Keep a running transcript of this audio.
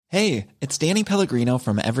Hey, it's Danny Pellegrino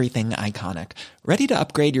from Everything Iconic. Ready to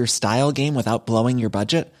upgrade your style game without blowing your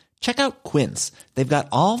budget? Check out Quince. They've got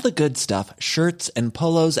all the good stuff, shirts and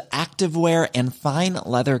polos, activewear, and fine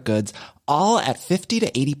leather goods, all at 50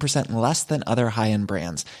 to 80% less than other high-end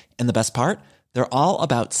brands. And the best part? They're all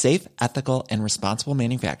about safe, ethical, and responsible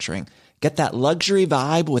manufacturing. Get that luxury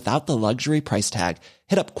vibe without the luxury price tag.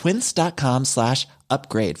 Hit up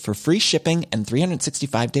quince.com/upgrade for free shipping and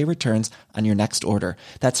 365-day returns on your next order.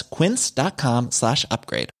 That's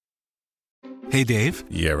quince.com/upgrade. Hey, Dave.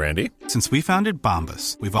 Yeah, Randy. Since we founded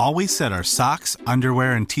Bombas, we've always said our socks,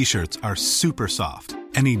 underwear, and T-shirts are super soft.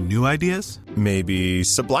 Any new ideas? Maybe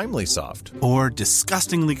sublimely soft. Or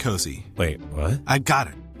disgustingly cozy. Wait, what? I got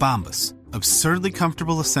it. Bombas. Absurdly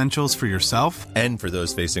comfortable essentials for yourself and for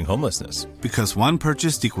those facing homelessness. Because one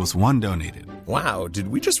purchased equals one donated. Wow, did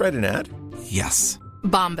we just write an ad? Yes.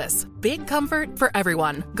 Bombas. Big comfort for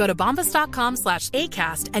everyone. Go to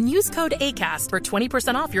bombas.com/ACAST and use code ACAST for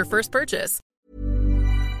 20% off your first purchase.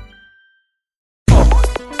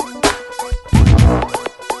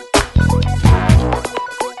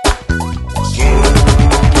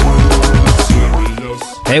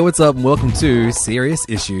 Hey, what's up, and welcome to Serious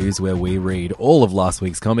Issues, where we read all of last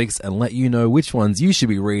week's comics and let you know which ones you should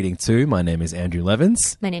be reading too. My name is Andrew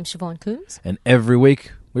Levins. My name's Siobhan Coombs. And every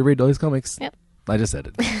week we read those comics. Yep. I just said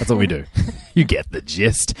it. That's what we do. You get the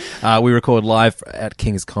gist. We record live at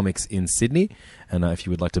King's Comics in Sydney. And if you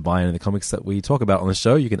would like to buy any of the comics that we talk about on the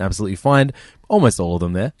show, you can absolutely find almost all of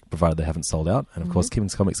them there, provided they haven't sold out. And of course,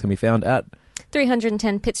 King's Comics can be found at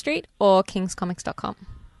 310 Pitt Street or kingscomics.com.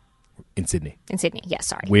 In Sydney. In Sydney, yes,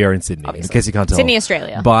 sorry. We are in Sydney, Obviously. in case you can't tell. Sydney,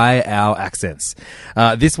 Australia. By our accents.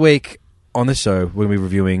 This week on the show, we're going to be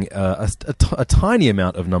reviewing a tiny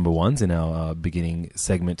amount of number ones in our beginning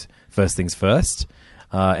segment, First Things First.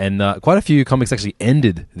 And quite a few comics actually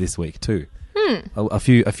ended this week too. A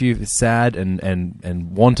few sad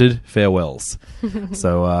and wanted farewells.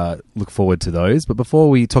 So look forward to those. But before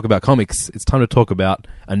we talk about comics, it's time to talk about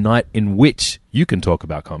a night in which you can talk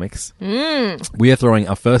about comics. We are throwing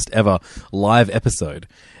our first ever live episode.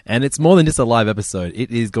 And it's more than just a live episode.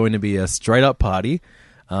 It is going to be a straight up party.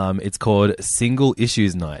 It's called Single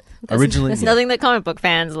Issues Night. There's nothing that comic book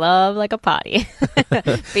fans love like a party.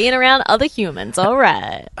 Being around other humans, all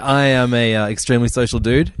right. I am a extremely social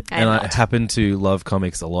dude, I happen to love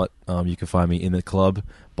comics a lot. You can find me in the club.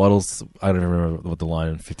 Bottles, I don't remember what the line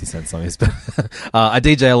on 50 Cent song is, but I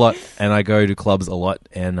DJ a lot and I go to clubs a lot,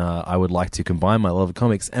 and I would like to combine my love of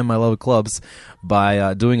comics and my love of clubs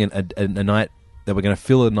by doing a night that we're going to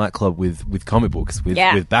fill a nightclub with comic books,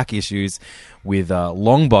 with back issues, with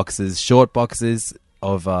long boxes, short boxes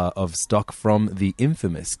of stock from the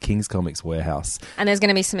infamous King's Comics warehouse. And there's going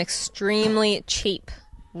to be some extremely cheap,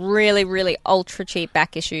 really, really ultra cheap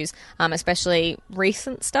back issues, especially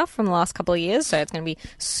recent stuff from the last couple of years. So it's going to be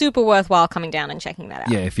super worthwhile coming down and checking that out.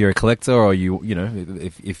 Yeah, if you're a collector, or you know,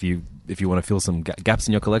 if you want to fill some gaps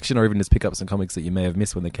in your collection, or even just pick up some comics that you may have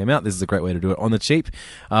missed when they came out, this is a great way to do it on the cheap.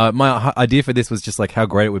 My idea for this was just like how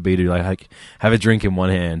great it would be to like have a drink in one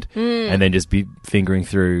hand and then just be fingering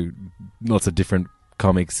through lots of different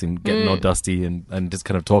comics and getting all dusty and just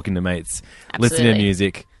kind of talking to mates, listening to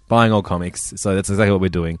music, buying old comics. So that's exactly what we're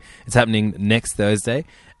doing. It's happening next Thursday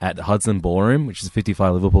at Hudson Ballroom, which is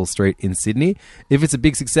 55 Liverpool Street in Sydney. If it's a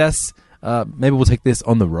big success, maybe we'll take this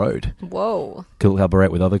on the road. Whoa.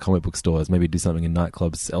 Collaborate with other comic book stores. Maybe do something in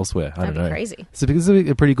nightclubs elsewhere. I don't know. That'd be crazy. So it's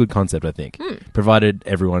a pretty good concept, I think. Provided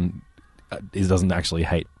everyone doesn't actually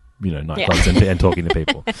hate, nightclubs and talking to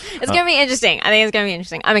people. It's going to be interesting. I think it's going to be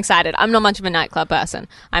interesting. I'm excited. I'm not much of a nightclub person.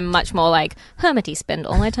 I'm much more like hermity, spend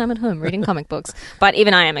all my time at home reading comic books. But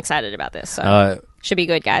even I am excited about this. So should be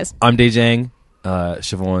good, guys. I'm DJing.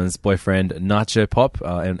 Siobhan's boyfriend Nacho Pop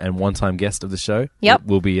and one-time guest of the show. Yep,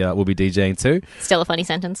 we'll be DJing too. Still a funny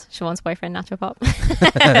sentence. Siobhan's boyfriend Nacho Pop.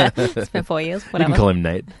 It's been 4 years. Whatever. You can call him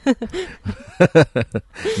Nate.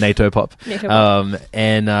 NATO Pop.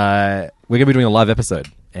 And we're going to be doing a live episode.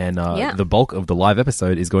 And the bulk of the live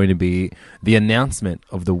episode is going to be the announcement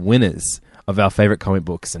of the winners of our favorite comic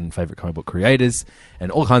books and favorite comic book creators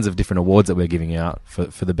and all kinds of different awards that we're giving out for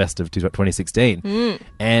the best of 2016.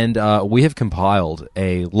 And we have compiled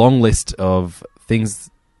a long list of things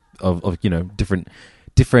of different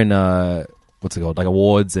what's it called, like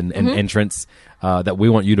awards and entrants that we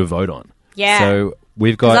want you to vote on. Yeah. So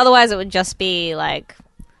we've got, because otherwise it would just be like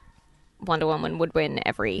Wonder Woman would win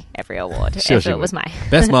every award if it was my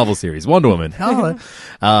best Marvel series. Wonder Woman.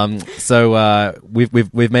 So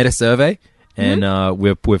we've made a survey, And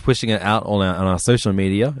we're pushing it out on our social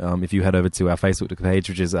media. If you head over to our Facebook page,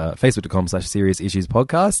 which is facebook.com/Serious Issues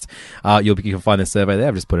Podcast, you can find the survey there.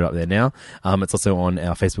 I've just put it up there now. It's also on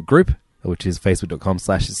our Facebook group, which is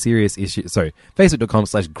facebook.com/Serious Issues. Sorry,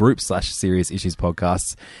 facebook.com/group/Serious Issues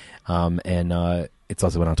Podcasts. And it's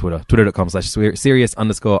also on our Twitter,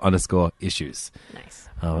 twitter.com/serious_issues. Nice.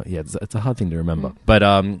 It's a hard thing to remember. But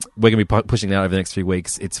we're going to be pushing it out over the next few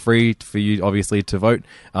weeks. It's free for you, obviously, to vote.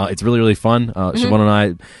 It's really, really fun. Siobhan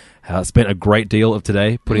and I spent a great deal of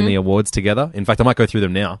today putting the awards together. In fact, I might go through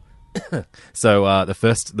them now. So the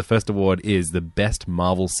first award is the Best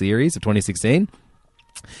Marvel Series of 2016.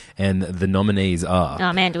 And the nominees are...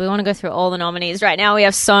 Oh, man, do we want to go through all the nominees? Right now we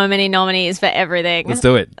have so many nominees for everything. Let's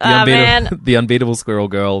do it. Man. The Unbeatable Squirrel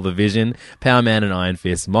Girl, The Vision, Power Man and Iron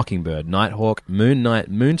Fist, Mockingbird, Nighthawk, Moon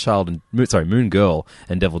Knight, Moon Girl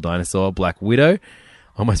and Devil Dinosaur, Black Widow.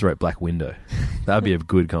 I almost wrote Black Window. That would be a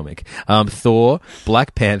good comic. Thor,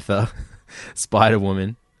 Black Panther,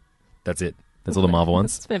 Spider-Woman. That's it. That's all the Marvel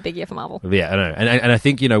ones. It's been a big year for Marvel. Yeah, I know. And I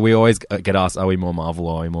think, we always get asked, are we more Marvel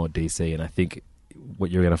or are we more DC? And I think... what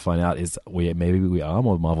you're going to find out is maybe we are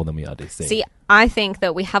more Marvel than we are DC. See, I think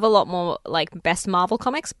that we have a lot more best Marvel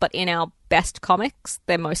comics, but in our best comics,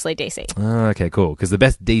 they're mostly DC. Okay, cool. Because the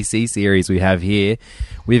best DC series we have here,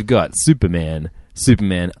 we've got Superman,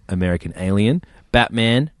 American Alien,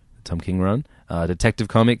 Batman, Tom King run, Detective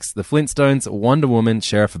Comics, The Flintstones, Wonder Woman,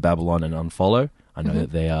 Sheriff of Babylon, and Unfollow. I know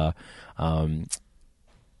that they are...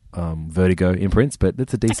 Vertigo imprints, but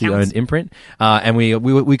it's a DC-owned imprint. And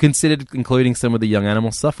we considered including some of the Young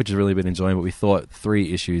Animal stuff, which has really been enjoying, but we thought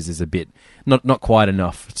 3 issues is a bit not quite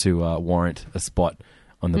enough to warrant a spot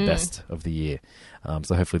on the best of the year.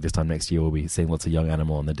 So hopefully this time next year we'll be seeing lots of Young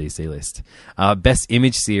Animal on the DC list. Best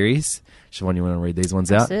Image Series. Siobhan, you want to read these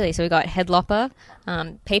ones out? Absolutely. So we got Headlopper,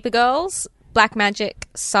 Paper Girls, Black Magic,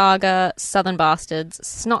 Saga, Southern Bastards,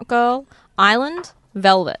 Snot Girl, Island,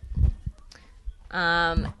 Velvet.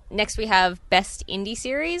 Next we have Best Indie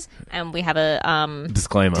Series, and we have a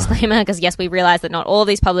disclaimer because yes, we realize that not all of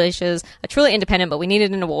these publishers are truly independent, but we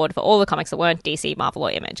needed an award for all the comics that weren't DC, Marvel,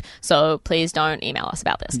 or Image. So please don't email us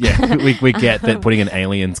about this. Yeah, we get that putting an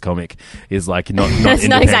Aliens comic is not it's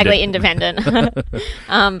not exactly independent.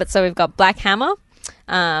 But so we've got Black Hammer,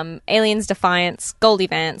 Aliens Defiance, Goldie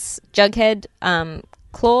Vance, Jughead,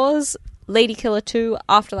 Claws, Lady Killer 2,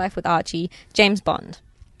 Afterlife with Archie, James Bond.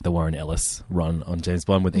 The Warren Ellis run on James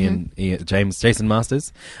Bond with Jason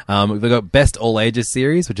Masters. We've got Best All Ages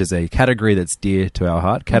Series, which is a category that's dear to our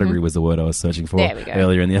heart. Category was the word I was searching for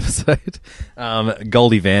earlier in the episode.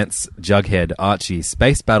 Goldie Vance, Jughead, Archie,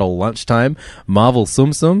 Space Battle Lunchtime, Marvel Tsum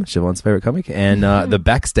Tsum, Siobhan's favourite comic, and The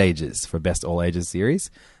Backstages for Best All Ages Series.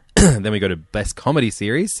 Then we go to Best Comedy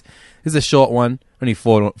Series. This is a short one. Only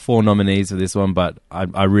four nominees for this one, but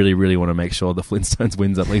I really, really want to make sure the Flintstones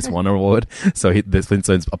wins at least one award. So the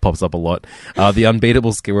Flintstones pops up a lot. The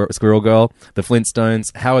Unbeatable Squirrel Girl, the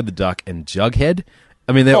Flintstones, Howard the Duck, and Jughead.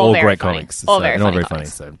 I mean, they're all great comics. All very funny.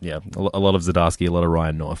 So, yeah, a lot of Zdarsky, a lot of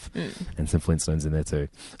Ryan North, and some Flintstones in there too.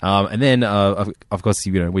 And then, of course,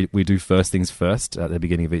 we do First Things First at the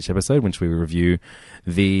beginning of each episode, which we review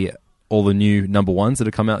all the new number ones that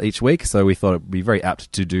have come out each week. So we thought it would be very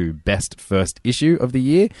apt to do best first issue of the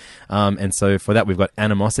year. And so for that, we've got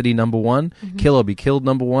Animosity number 1, Kill or Be Killed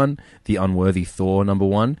number 1, The Unworthy Thor number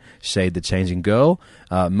 1, Shade the Changing Girl,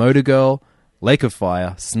 Motor Girl, Lake of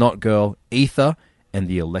Fire, Snot Girl, Ether, and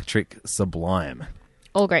The Electric Sublime.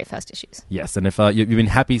 All great first issues. Yes, and if you've been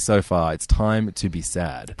happy so far, it's time to be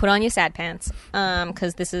sad. Put on your sad pants,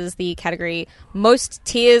 because this is the category Most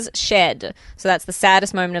Tears Shed. So that's the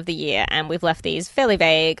saddest moment of the year, and we've left these fairly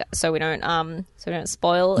vague, so we don't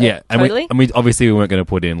spoil it totally. And we obviously weren't going to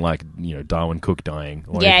put in Darwin Cook dying.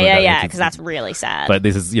 Or because that's really sad. But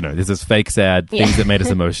this is fake sad things that made us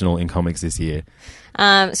emotional in comics this year.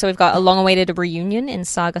 So we've got a long-awaited reunion in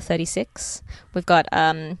Saga 36. We've got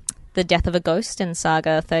The Death of a Ghost in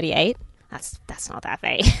Saga 38. That's not that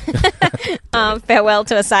vague. Farewell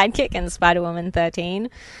to a Sidekick in Spider-Woman 13.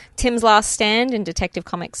 Tim's Last Stand in Detective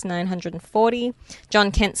Comics 940. John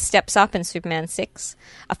Kent Steps Up in Superman 6.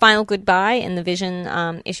 A Final Goodbye in The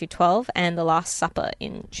Vision issue 12. And The Last Supper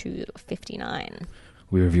in 259.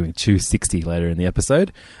 We're reviewing 260 later in the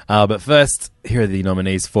episode. But first, here are the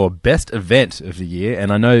nominees for Best Event of the Year.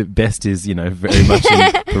 And I know best is, very much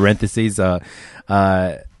in parentheses.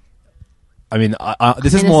 I mean,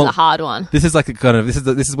 this is This more is a hard one. This is like a kind of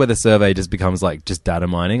this is where the survey just becomes like just data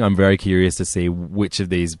mining. I'm very curious to see which of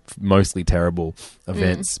these mostly terrible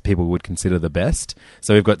events people would consider the best.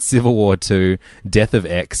 So we've got Civil War 2, Death of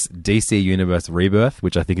X, DC Universe Rebirth,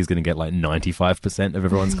 which I think is going to get like 95% of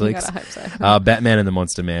everyone's clicks. I hope so. Batman and the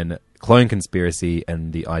Monster Man, Clone Conspiracy,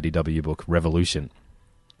 and the IDW book Revolution.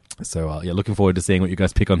 So, looking forward to seeing what you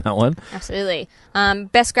guys pick on that one. Absolutely.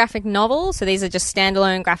 Best graphic novel. So these are just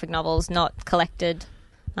standalone graphic novels, not collected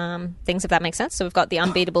things, if that makes sense. So we've got The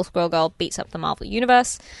Unbeatable Squirrel Girl Beats Up the Marvel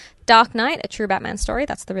Universe, Dark Knight, A True Batman Story.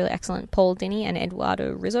 That's the really excellent Paul Dini and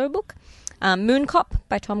Eduardo Rizzo book. Moon Cop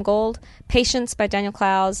by Tom Gold, Patience by Daniel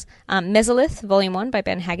Clowes, Mesolith Volume 1 by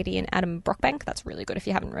Ben Haggerty and Adam Brockbank. That's really good. If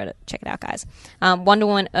you haven't read it, check it out, guys. Wonder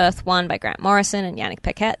Woman Earth 1 by Grant Morrison and Yannick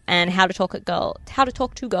Paquette, and How to Talk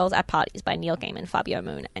to Girls at Parties by Neil Gaiman, Fabio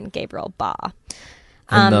Moon, and Gabriel Barr.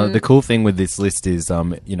 And the cool thing with this list is,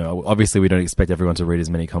 obviously we don't expect everyone to read as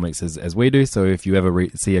many comics as we do. So if you ever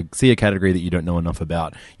see a category that you don't know enough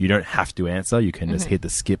about, you don't have to answer. You can just hit the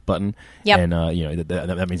skip button. Yep. And,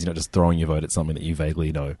 that means you're not just throwing your vote at something that you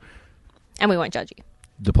vaguely know. And we won't judge you.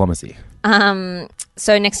 Diplomacy.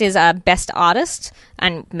 So next is Best Artist,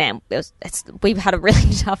 and man, we've had a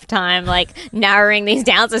really tough time narrowing these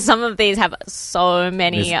down. So some of these have so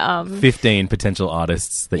many. There's 15 potential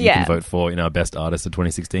artists that you can vote for in our Best Artist of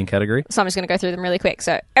 2016 category. So I'm just going to go through them really quick.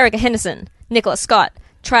 So Erica Henderson, Nicholas Scott,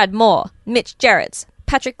 Trad Moore, Mitch Gerrits,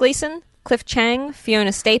 Patrick Gleason, Cliff Chang,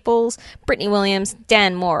 Fiona Staples, Brittany Williams,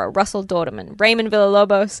 Dan Mora, Russell Dorderman, Raymond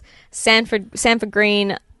Villalobos, Sanford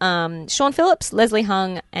Green, Sean Phillips, Leslie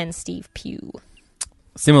Hung, and Steve Pugh.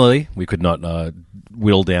 Similarly, we could not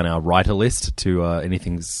whittle down our writer list to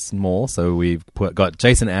anything small, so we've got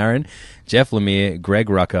Jason Aaron, Jeff Lemire, Greg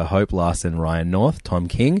Rucker, Hope Larson, Ryan North, Tom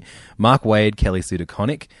King, Mark Wade, Kelly Sue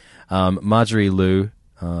DeConnick, Marjorie Liu,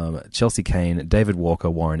 Chelsea Kane, David Walker,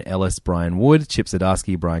 Warren Ellis, Brian Wood, Chip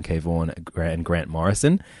Zdarsky, Brian K. Vaughan, and Grant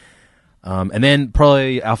Morrison. And then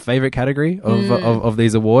probably our favourite category of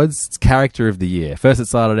these awards, it's Character of the Year. First it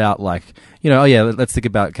started out let's think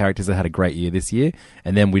about characters that had a great year this year.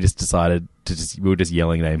 And then we just decided we were just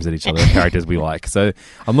yelling names at each other, characters we like. So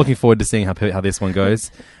I'm looking forward to seeing how this one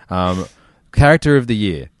goes. Character of the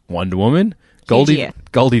Year, Wonder Woman,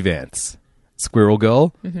 Goldie Vance, Squirrel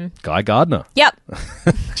Girl, Guy Gardner. Yep.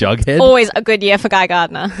 Jughead. Always a good year for Guy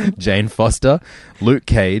Gardner. Jane Foster, Luke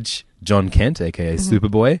Cage, John Kent, a.k.a.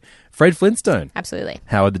 Superboy, Fred Flintstone. Absolutely.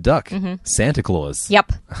 Howard the Duck. Santa Claus.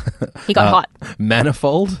 Yep. He got hot.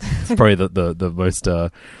 Manifold. It's probably the most...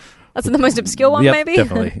 That's the most obscure one, maybe?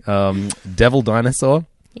 Definitely. Devil Dinosaur.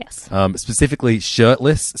 Yes. Specifically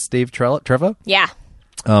Shirtless Steve Trevor. Yeah.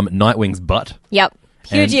 Nightwing's Butt. Yep.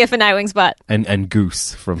 Huge year for Nightwing's Butt. And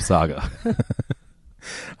Goose from Saga.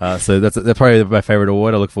 So that's probably my favourite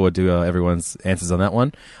award. I look forward to everyone's answers on that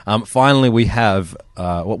one. Finally, we have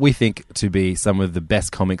what we think to be some of the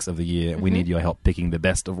best comics of the year. We need your help picking the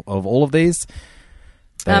best of all of these.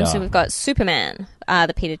 So we've got Superman,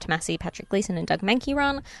 the Peter Tomasi, Patrick Gleason, and Doug Mankey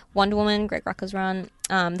run. Wonder Woman, Greg Rucker's run.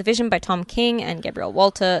 The Vision by Tom King and Gabriel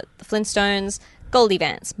Walter. The Flintstones, Goldie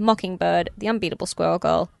Vance, Mockingbird, The Unbeatable Squirrel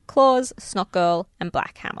Girl, Claws, Snot Girl, and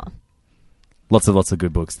Black Hammer. Lots of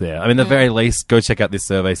good books there. I mean, at the very least, go check out this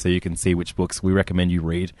survey so you can see which books we recommend you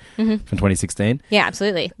read from 2016. Yeah,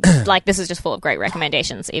 absolutely. This is just full of great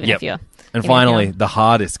recommendations, even if you're... And finally, the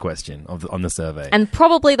hardest question on the survey. And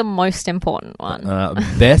probably the most important one.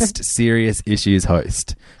 Best Serious Issues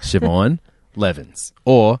host, Siobhan Levins.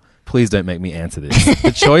 Or... Please don't make me answer this.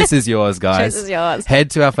 The choice is yours, guys. The choice is yours. Head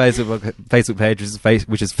to our Facebook page,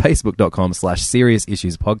 which is facebook.com/Serious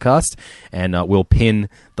Issues Podcast, and we'll pin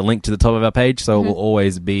the link to the top of our page, so it will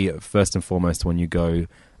always be first and foremost when you go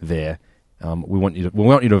there. We want you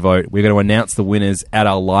to vote. We're going to announce the winners at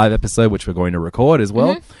our live episode, which we're going to record as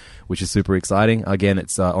well, which is super exciting. Again,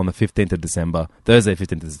 it's on the 15th of December, Thursday,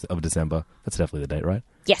 15th of December. That's definitely the date, right?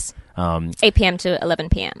 Yes. 8 p.m. to 11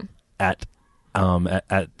 p.m. At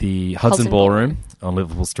the Hudson Ballroom on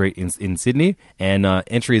Liverpool Street in Sydney, and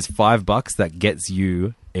entry is $5. That gets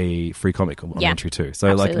you a free comic on entry too. So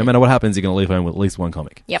absolutely. no matter what happens, you're going to leave home with at least one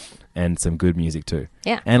comic. Yep. And some good music too.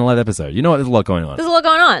 Yeah. And a live episode. You know what? There's a lot going on. There's a lot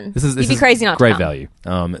going on. This You'd be crazy not to great come. value.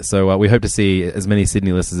 So we hope to see as many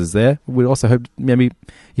Sydney listeners as there. We also hope maybe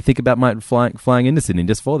you think about flying into Sydney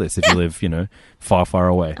just for this if you live, far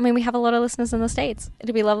away. I mean, we have a lot of listeners in the States.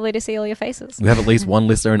 It'd be lovely to see all your faces. We have at least one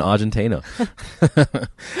listener in Argentina.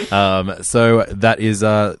 So that is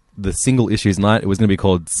the single issues night. It was going to be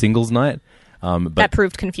called Singles Night. But That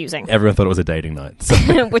proved confusing, everyone thought it was a dating night.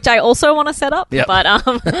 So, which I also want to set up. Yep. But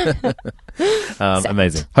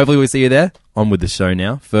amazing. Hopefully we'll see you there. On with the show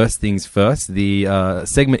now. First things first, the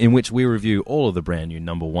segment in which we review all of the brand new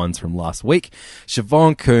number ones from last week.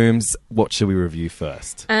 Siobhan Coombs, what should we review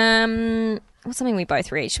first? what's something we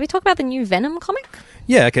both read? Should we talk about the new Venom comic?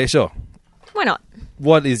 Yeah, okay, sure. Why not?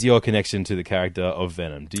 What is your connection to the character of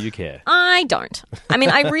Venom? Do you care? I don't. I mean,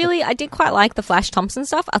 I did quite like the Flash Thompson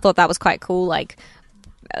stuff. I thought that was quite cool, like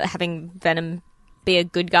having Venom be a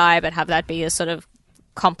good guy, but have that be a sort of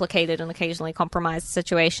complicated and occasionally compromised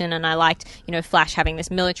situation. And I liked, Flash having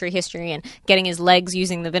this military history and getting his legs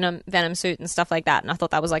using the Venom suit and stuff like that. And I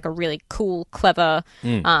thought that was like a really cool, clever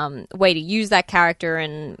way to use that character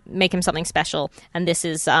and make him something special. And this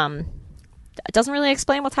is... it doesn't really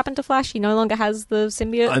explain what's happened to Flash. He no longer has the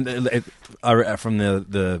symbiote. From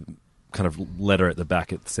the kind of letter at the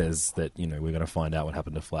back, it says that we're going to find out what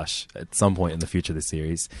happened to Flash at some point in the future of the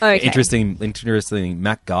series. Okay. Interesting.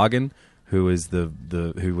 Matt Gargan, who was he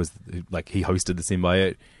hosted the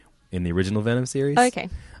symbiote in the original Venom series. Okay.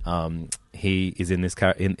 He is in this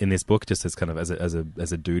in this book just as kind of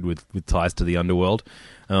as a dude with ties to the underworld.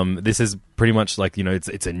 This is pretty much like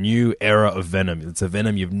it's a new era of Venom. It's a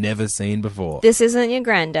Venom you've never seen before. This isn't your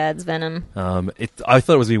granddad's Venom. I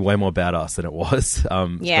thought it was going to be way more badass than it was.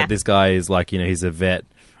 Yeah. But this guy is like he's a vet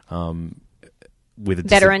with a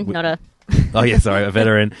veteran, not a. Oh yeah, sorry, a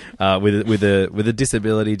veteran with a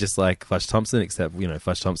disability, just like Flash Thompson, except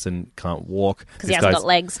Flash Thompson can't walk because he hasn't got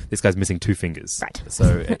legs. This guy's missing 2 fingers, right?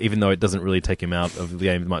 So even though it doesn't really take him out of the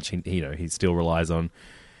game much, he still relies on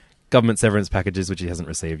government severance packages, which he hasn't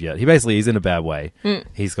received yet. He's in a bad way.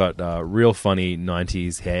 He's got real funny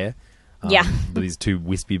 90s hair. Yeah, these 2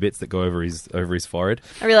 wispy bits that go over his forehead.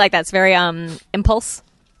 I really like that. It's very Impulse.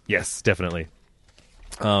 Yes, definitely.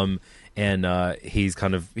 And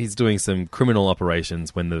he's doing some criminal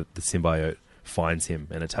operations when the symbiote finds him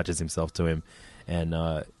and attaches himself to him.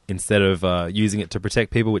 And instead of using it to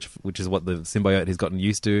protect people, which is what the symbiote has gotten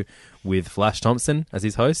used to with Flash Thompson as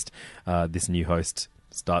his host, this new host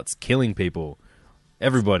starts killing people.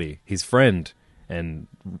 Everybody, his friend and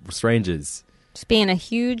strangers. Just being a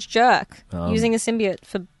huge jerk, using a symbiote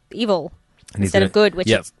for evil instead of good, which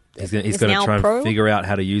he's going to try and figure out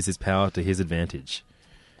how to use his power to his advantage.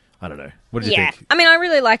 I don't know. What did you think? I mean, I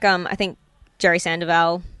really like, I think Jerry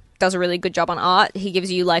Sandoval does a really good job on art. He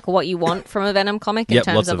gives you, like, what you want from a Venom comic in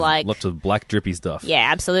terms of, like... lots of black drippy stuff.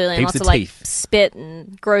 Yeah, absolutely. And Heaps lots of of, teeth. like, spit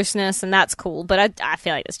and grossness, and that's cool. But I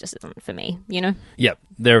feel like this just isn't for me, Yep.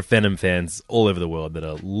 There are Venom fans all over the world that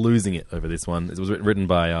are losing it over this one. It was written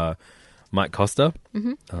by Mike Costa,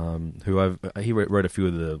 who he wrote a few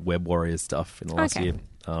of the Web Warriors stuff in the last year.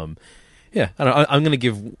 Yeah, I'm going to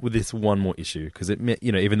give this one more issue because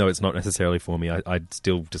even though it's not necessarily for me, I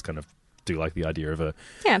still just kind of do like the idea of a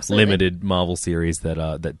limited Marvel series that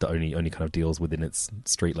only kind of deals within its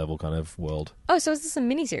street level kind of world. Oh, so is this a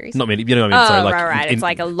miniseries? Not mini, what I mean? Sorry, right. It's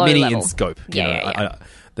like a low mini level. in scope. Yeah.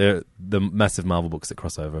 The massive Marvel books that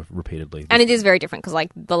cross over repeatedly, and it is very different because like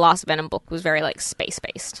the last Venom book was very like space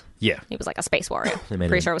based. Yeah, it was like a space warrior.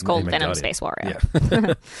 Pretty sure it was called Venom Space Warrior.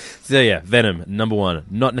 Yeah. So yeah, Venom number 1,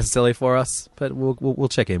 not necessarily for us, but we'll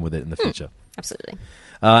check in with it in the future. Absolutely.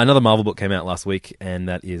 Another Marvel book came out last week, and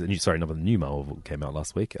that is another new Marvel book came out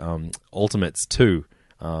last week. Ultimates 2.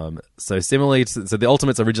 So similarly, so the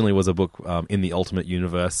Ultimates originally was a book in the Ultimate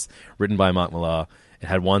Universe written by Mark Millar. It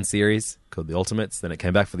had one series called The Ultimates, then it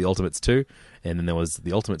came back for The Ultimates 2, and then there was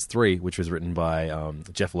The Ultimates 3, which was written by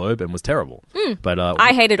Jeff Loeb and was terrible. But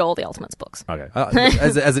I hated all the Ultimates books. Okay.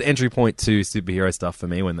 As an entry point to superhero stuff for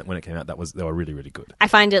me, when it came out, they were really, really good. I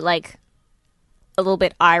find it like a little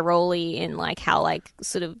bit eye-rolly in like how like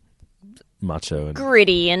sort of macho and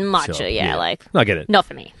gritty and macho. Sure, yeah, like I get it. Not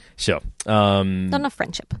for me. Sure. Not enough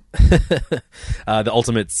friendship. The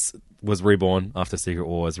Ultimates was reborn after Secret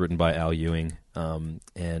Wars, written by Al Ewing and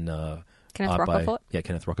Kenneth Rocafort.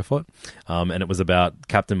 Kenneth Rocafort. And it was about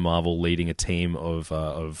Captain Marvel leading a team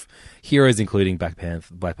of heroes, including Black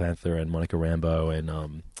Panther and Monica Rambeau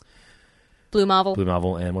and Blue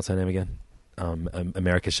Marvel, and what's her name again?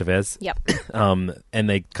 America Chavez. Yep. And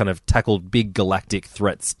they kind of tackled big galactic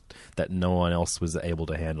threats that no one else was able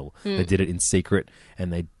to handle. They did it in secret,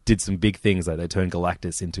 and they did some big things. Like they turned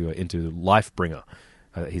Galactus into Lifebringer.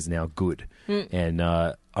 He's now good. And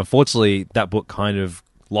unfortunately, that book kind of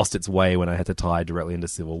lost its way when I had to tie directly into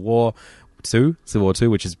Civil War 2,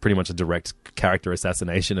 which is pretty much a direct character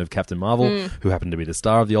assassination of Captain Marvel, who happened to be the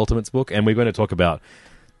star of the Ultimates book. And we're going to talk about...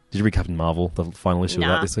 Did you read Captain Marvel, the final issue of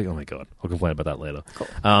that this week? Oh my god, I'll complain about that later.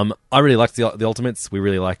 Cool. I really liked the Ultimates. We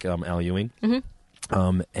really like Al Ewing.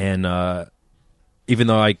 And even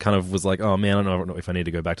though I kind of was like, oh man, I don't know if I need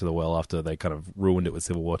to go back to the well after they kind of ruined it with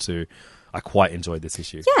Civil War 2. I quite enjoyed this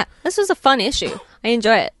issue. Yeah, this was a fun issue. I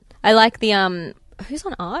enjoy it. I like the who's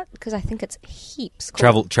on art, because I think it's heaps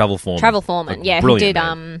cool. Travel Foreman. Travel Foreman, Like, yeah, who brilliant, did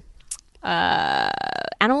man.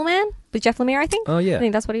 Animal Man with Jeff Lemire, I think. Oh yeah, I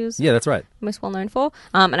think that's what he was yeah, that's right. most well known for.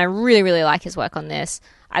 And I really, really like his work on this.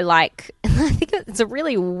 I think it's a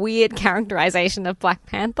really weird characterization of Black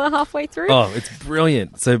Panther halfway through. Oh, it's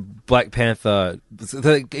brilliant. So Black Panther,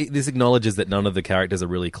 this acknowledges that none of the characters are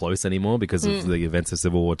really close anymore because of the events of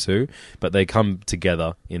Civil War 2, but they come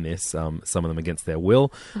together in this, some of them against their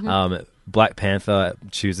will. Black Panther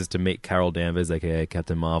chooses to meet Carol Danvers, aka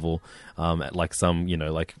Captain Marvel, at like some,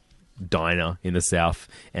 like diner in the South,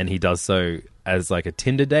 and he does so as like a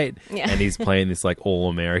Tinder date, and he's playing this like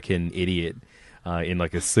all-American idiot in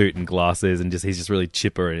like a suit and glasses, and he's just really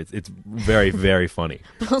chipper, and it's very, very funny.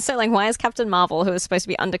 But also, like, why is Captain Marvel, who is supposed to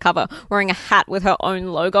be undercover, wearing a hat with her own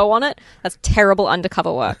logo on it? That's terrible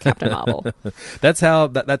undercover work, Captain Marvel.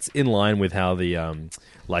 That's in line with how the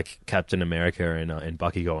like Captain America and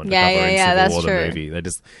Bucky go undercover in Civil War, the movie. They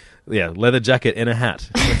just leather jacket and a hat.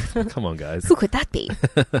 Come on, guys. Who could that be?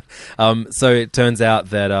 So it turns out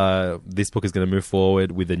that this book is going to move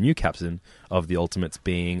forward with a new captain of the Ultimates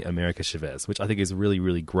being America Chavez, which I think is really,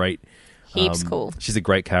 really great. Heaps cool. She's a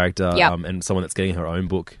great character, and someone that's getting her own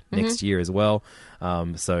book next year as well.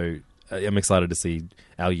 So I'm excited to see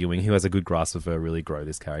Al Ewing, who has a good grasp of her, really grow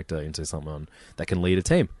this character into someone that can lead a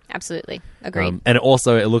team. Absolutely. Agreed. And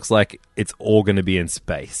also, it looks like it's all going to be in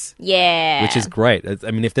space. Yeah. Which is great.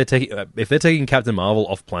 I mean, if they're taking Captain Marvel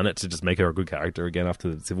off planet to just make her a good character again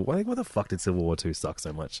after the Civil War, what the fuck did Civil War 2 suck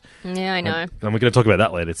so much? Yeah, I know. And we're going to talk about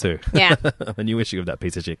that later too. Yeah. A new issue of that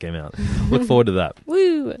piece of shit came out. Look forward to that.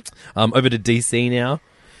 Woo. Over to DC now.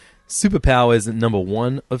 Superpowers number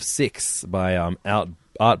 1 of 6 by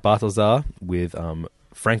Art Baltazar with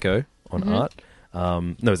Franco on art.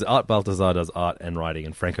 No, it's Art Baltazar does art and writing,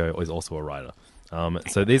 and Franco is also a writer.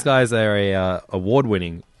 So these guys are a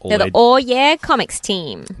award-winning They're the All Yeah Comics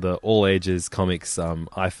team. The all ages comics.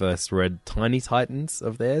 I first read Tiny Titans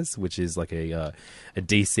of theirs, which is like a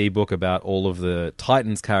DC book about all of the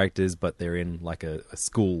Titans characters, but they're in like a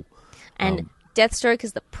school. And Deathstroke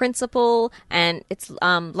is the principal, and it's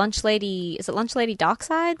Lunch Lady. Is it Lunch Lady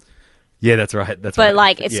Darkseid? Yeah, that's right. But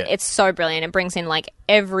like, it's so brilliant. It brings in like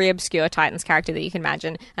every obscure Titans character that you can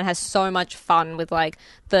imagine, and has so much fun with like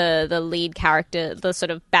the lead character, the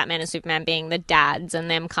sort of Batman and Superman being the dads, and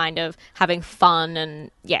them kind of having fun,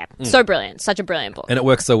 and so brilliant. Such a brilliant book, and it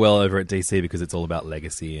works so well over at DC because it's all about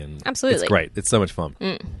legacy, and absolutely, it's great. It's so much fun.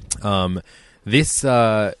 This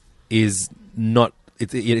is not.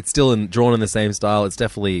 It's still drawn in the same style. It's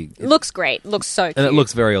definitely... looks great. Looks so cute. And it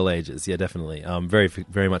looks very all ages. Yeah, definitely. Very,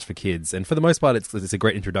 very much for kids. And for the most part, it's a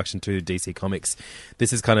great introduction to DC Comics.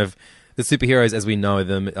 This is kind of... The superheroes, as we know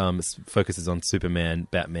them, focuses on Superman,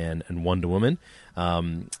 Batman, and Wonder Woman.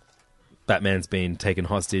 Batman's been taken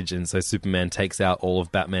hostage, and so Superman takes out all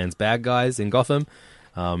of Batman's bad guys in Gotham.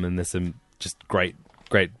 And there's some just great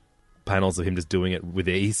panels of him just doing it with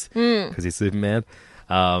ease because he's Superman.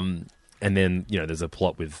 And then, there's a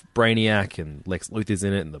plot with Brainiac and Lex Luthor's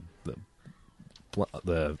in it, and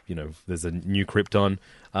the there's a new Krypton.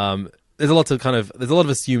 There's a lot of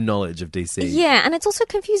assumed knowledge of DC. Yeah, and it's also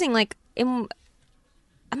confusing. Like, am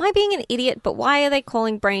I being an idiot? But why are they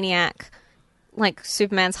calling Brainiac like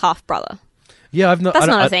Superman's half brother? Yeah, That's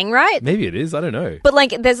not a thing, right? Maybe it is. I don't know. But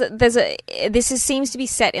like, seems to be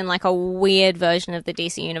set in like a weird version of the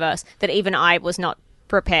DC universe that even I was not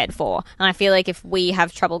prepared for. And I feel like if we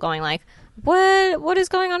have trouble going like, what is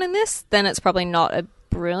going on in this, then it's probably not a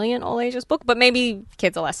brilliant all ages book. But maybe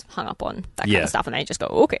kids are less hung up on that kind of stuff, and they just go,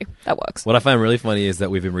 okay, that works. What I find really funny is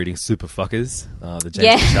that we've been reading Super Fuckers, the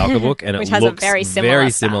James Michalka book, and which it has looks a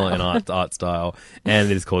very similar in art style,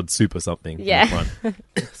 and it is called Super something. Yeah. On the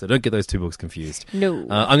front. So don't get those two books confused. No.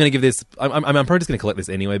 I'm going to give this... I'm probably just going to collect this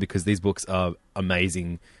anyway because these books are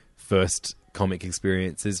amazing first comic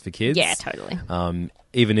experiences for kids. Yeah, totally.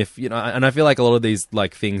 Even if, and I feel like a lot of these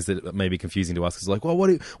like things that may be confusing to us is like, well,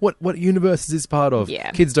 what universe is this part of?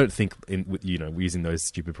 Yeah. Kids don't think using those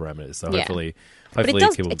stupid parameters. So hopefully but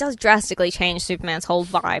it does drastically change Superman's whole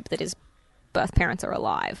vibe that his birth parents are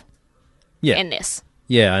alive. Yeah. In this.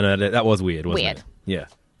 Yeah, I know that was weird, wasn't it? Yeah.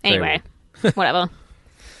 Anyway, whatever.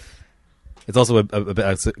 It's also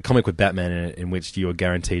a comic with Batman in it, in which you are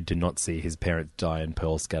guaranteed to not see his parents die and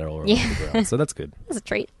pearls scatter all around the ground. So that's good. That's a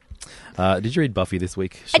treat. Did you read Buffy this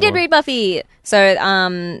week, Siobhan? I did read Buffy.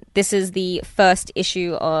 So this is the first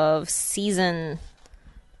issue of season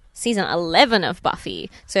season 11 of Buffy.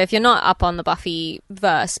 So if you're not up on the Buffy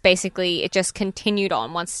verse, basically it just continued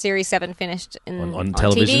on. Once Series 7 finished on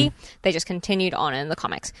television? TV, they just continued on in the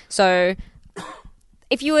comics. So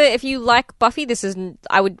if you like Buffy,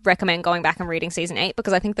 I would recommend going back and reading season 8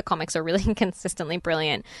 because I think the comics are really consistently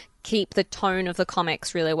brilliant. Keep the tone of the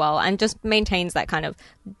comics really well and just maintains that kind of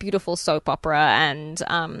beautiful soap opera and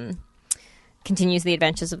continues the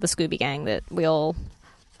adventures of the Scooby Gang that we all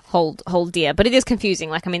hold dear. But it is confusing.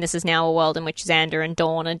 Like, I mean, this is now a world in which Xander and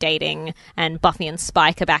Dawn are dating and Buffy and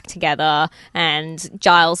Spike are back together and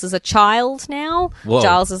Giles is a child now. Whoa.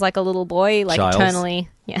 Giles is like a little boy, like Giles? eternally...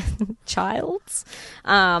 Yeah, Childs.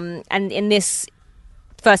 And in this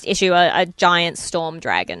first issue, a giant storm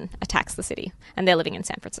dragon attacks the city, and they're living in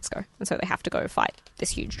San Francisco, and so they have to go fight this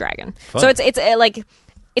huge dragon. Fun. So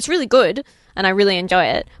it's really good, and I really enjoy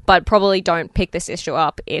it. But probably don't pick this issue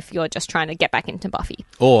up if you're just trying to get back into Buffy.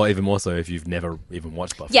 Or even more so if you've never even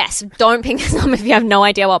watched Buffy. Yes, don't pick this up if you have no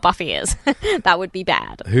idea what Buffy is. That would be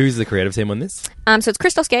bad. Who's the creative team on this? So it's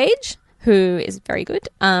Christos Gage, who is very good,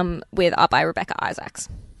 with art by Rebecca Isaacs.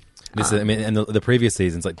 And the previous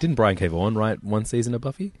seasons, like, didn't Brian K. Vaughan write one season of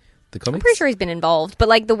Buffy, the comics? I'm pretty sure he's been involved, but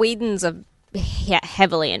like the Whedons are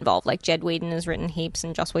heavily involved. Like Jed Whedon has written heaps,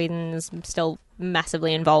 and Joss Whedon is still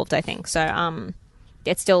massively involved, I think. So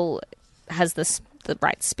it still has the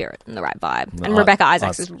right spirit and the right vibe. And Rebecca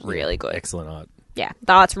Isaacs is really good. Excellent art. Yeah,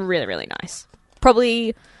 the art's really, really nice.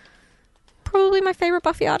 Probably my favorite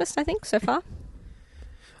Buffy artist, I think, so far.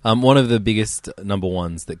 One of the biggest number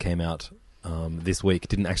ones that came out this week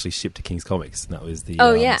didn't actually ship to King's Comics. And that was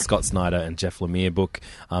the Scott Snyder and Jeff Lemire book,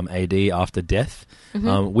 AD After Death.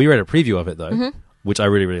 Mm-hmm. We read a preview of it, though, which I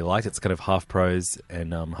really, really liked. It's kind of half prose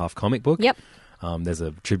and half comic book. Yep. There's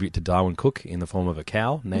a tribute to Darwin Cook in the form of a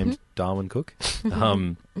cow named Darwin Cook.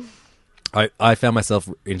 I found myself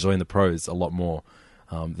enjoying the prose a lot more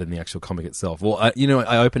than the actual comic itself. Well,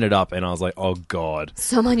 I opened it up and I was like, oh God.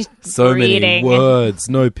 So many many words,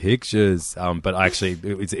 no pictures. But actually,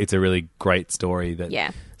 it's a really great story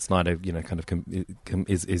that Snyder, kind of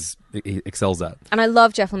he excels at. And I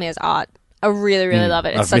love Jeff Lemire's art. I really, really love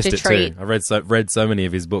it. It's such a treat. I've read so many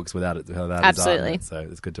of his books without Absolutely. his art in it, so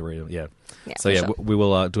it's good to read them. Yeah. So sure. We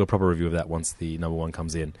will do a proper review of that once the number one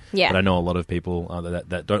comes in. Yeah. But I know a lot of people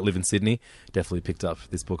that don't live in Sydney definitely picked up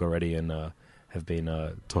this book already and have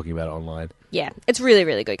been talking about it online. Yeah, it's really,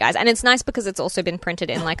 really good, guys. And it's nice because it's also been printed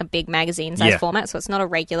in like a big magazine size format, so it's not a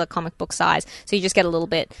regular comic book size. So you just get a little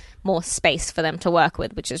bit more space for them to work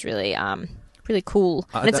with, which is really really cool.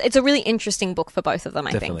 And it's a really interesting book for both of them,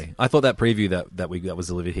 I think. I thought that preview that was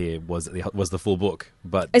delivered here was the full book,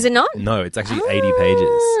 but is it not? No, it's actually 80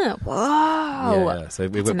 pages. Wow. Yeah, so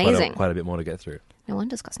we've got quite a bit more to get through. No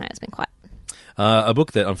wonder Scott Snyder's been quiet. A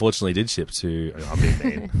book that unfortunately did ship to...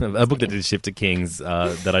 a book that did ship to King's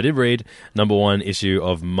that I did read. Number one issue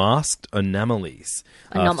of Masked Anomalies.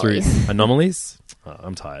 Anomalies?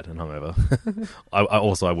 I'm tired and hungover.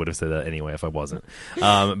 I would have said that anyway if I wasn't.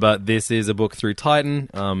 But this is a book through Titan.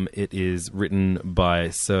 It is written by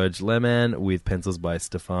Serge Lehmann with pencils by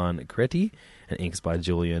Stefan Creti and inks by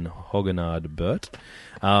Julian Hogenard-Burt.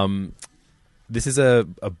 This is a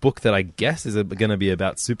book that I guess is going to be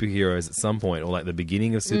about superheroes at some point, or like the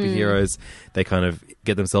beginning of superheroes. They kind of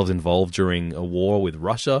get themselves involved during a war with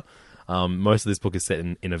Russia. Most of this book is set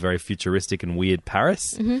in a very futuristic and weird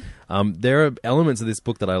Paris. There are elements of this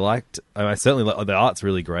book that I liked. I certainly like the art's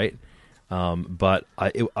really great, but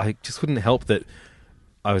I just couldn't help that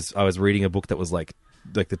I was reading a book that was like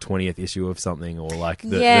the 20th issue of something, or like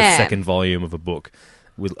the second volume of a book.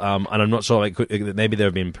 And I'm not sure. Maybe there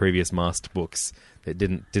have been previous Masked books that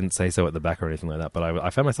didn't say so at the back or anything like that. But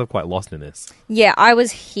I found myself quite lost in this. Yeah, I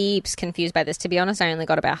was heaps confused by this. To be honest, I only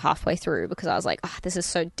got about halfway through because I was like, this is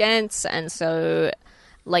so dense and so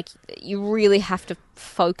like you really have to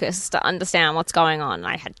focus to understand what's going on.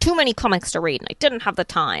 I had too many comics to read and I didn't have the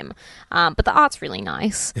time. But the art's really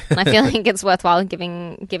nice. And I feel like it's worthwhile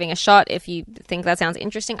giving a shot if you think that sounds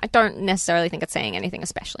interesting. I don't necessarily think it's saying anything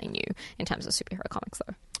especially new in terms of superhero comics,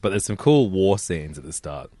 though. But there's some cool war scenes at the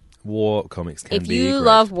start. War comics can be great. If you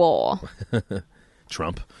love war.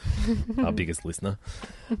 Trump, our biggest listener.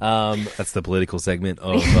 That's the political segment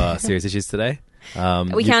of Serious Issues today. Are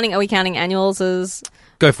we counting annuals as...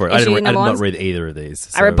 Go for it. I did not read either of these.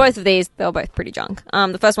 So. I read both of these. They were both pretty junk.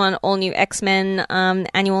 The first one, All New X-Men,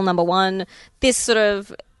 annual number 1. This sort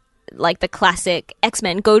of like the classic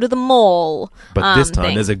X-Men go to the mall. But this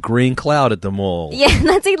time there's a green cloud at the mall. Yeah,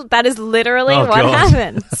 that is literally what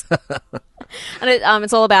happens. And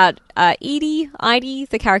it's all about Edie,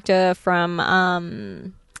 the character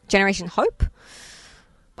from Generation Hope.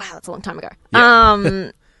 Wow, that's a long time ago.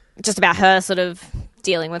 Yeah. Just about her sort of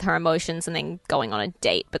dealing with her emotions and then going on a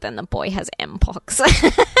date, but then the boy has Mpox.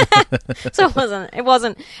 So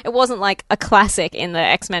it wasn't like a classic in the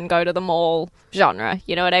X-Men go to the mall genre,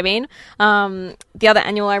 you know what I mean? The other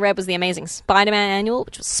annual I read was the Amazing Spider-Man annual,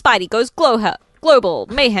 which was Spidey Goes Global,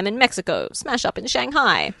 Mayhem in Mexico, Smash Up in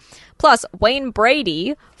Shanghai. Plus, Wayne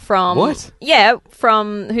Brady from... What? Yeah,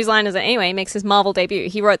 from Whose Line Is It Anyway, makes his Marvel debut.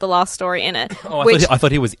 He wrote the last story in it. Oh, I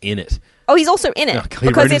thought he was in it. Oh, he's also in it. He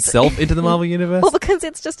wrote himself into the Marvel Universe? Well, because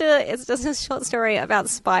it's just a short story about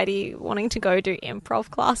Spidey wanting to go do improv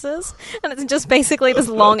classes. And it's just basically this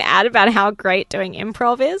long ad about how great doing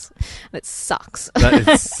improv is. And it sucks. That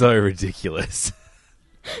is so ridiculous.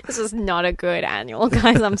 This is not a good annual,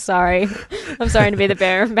 guys. I'm sorry. I'm sorry to be the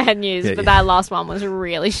bearer of bad news, but that last one was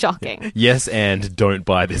really shocking. Yes, and don't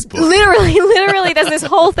buy this book. Literally, there's this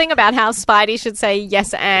whole thing about how Spidey should say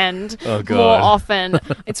yes and more often.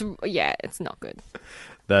 It's not good.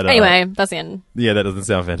 Anyway, that's the end. Yeah, that doesn't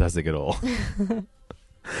sound fantastic at all.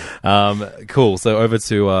 Cool. So over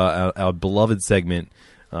to our beloved segment.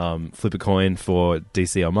 Flip a coin for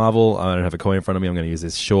DC or Marvel. I don't have a coin in front of me. I'm going to use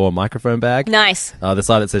this Shaw microphone bag. Nice. The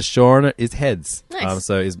side that says Shaw on it is heads. Nice.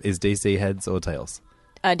 So is DC heads or tails?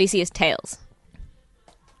 DC is tails.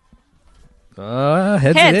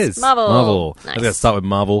 Heads it is. Marvel. Nice. I'm going to start with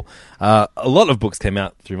Marvel. A lot of books came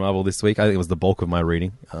out through Marvel this week. I think it was the bulk of my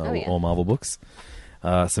reading. All Marvel books.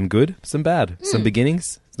 Some good, some bad. Some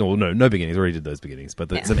beginnings. No beginnings. I already did those beginnings.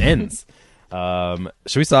 But some ends.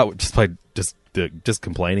 Should we start just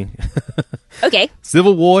complaining? Okay.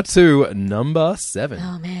 Civil War 2, number 7.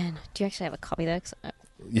 Oh man, do you actually have a copy there?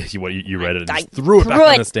 Yeah, you read it and just threw it back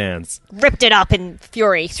on the stands. Ripped it up in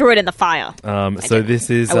fury, threw it in the fire. This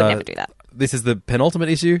is I would never do that. This is the penultimate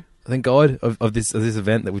issue, thank God, of this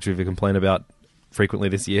event which we've complained about frequently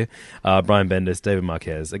this year. Brian Bendis, David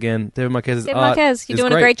Marquez. Again, David Marquez's art you're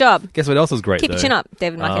doing great. a great job. Guess what else was great? Keep your chin up,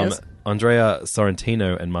 David Marquez. Andrea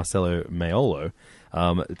Sorrentino and Marcelo Maiolo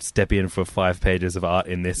step in for 5 pages of art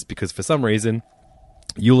in this because for some reason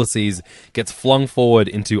Ulysses gets flung forward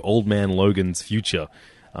into Old Man Logan's future,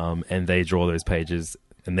 and they draw those pages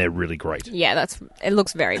and they're really great. Yeah, it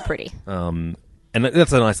looks very pretty. And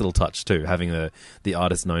that's a nice little touch too, having the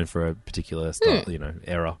artist known for a particular style,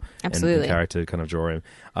 era Absolutely. and character kind of draw him.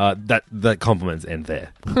 That compliments end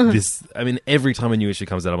there. Every time a new issue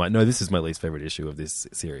comes out, I'm like, no, this is my least favorite issue of this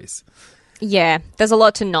series. Yeah, there's a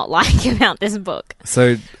lot to not like about this book.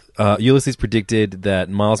 So Ulysses predicted that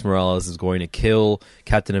Miles Morales is going to kill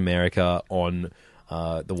Captain America on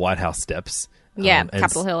the White House steps. Yeah,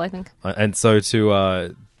 Capitol Hill, I think. And so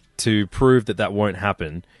to prove that won't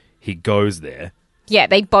happen, he goes there. Yeah,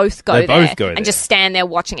 they both go there and just stand there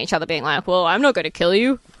watching each other being like, well, I'm not going to kill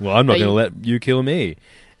you. Well, I'm not going to let you kill me.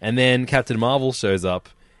 And then Captain Marvel shows up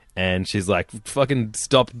and she's like, fucking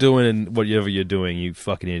stop doing whatever you're doing, you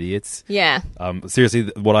fucking idiots. Yeah.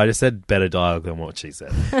 Seriously, what I just said, better dialogue than what she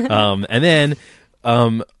said. And then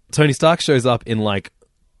Tony Stark shows up in like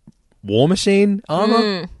War Machine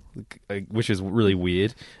armor. Which is really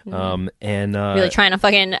weird. And really trying to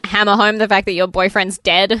fucking hammer home the fact that your boyfriend's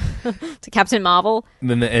dead to Captain Marvel.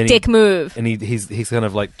 Dick move. And he's kind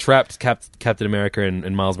of like trapped Captain America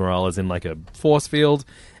and Miles Morales in like a force field,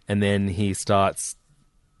 and then he starts.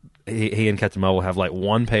 He and Captain Marvel have like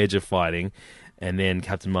 1 page of fighting, and then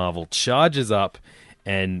Captain Marvel charges up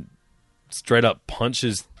and straight up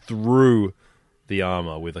punches through the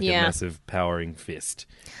armor with like a massive powering fist.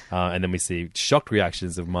 And then we see shocked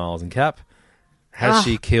reactions of Miles and Cap. Has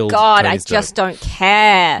she killed God, Tony I Stark? just don't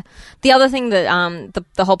care. The other thing that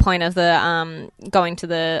the whole point of the going to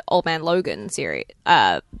the Old Man Logan series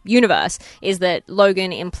universe is that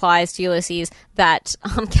Logan implies to Ulysses that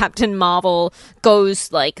Captain Marvel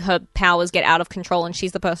goes, like, her powers get out of control and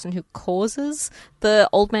she's the person who causes the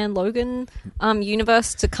Old Man Logan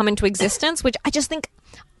universe to come into existence, which I just think,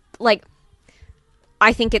 like,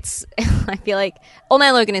 I feel like Old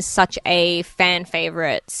Man Logan is such a fan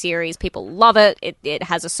favorite series. People love it. It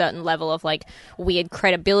has a certain level of like weird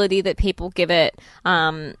credibility that people give it.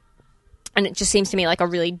 And it just seems to me like a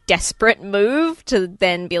really desperate move to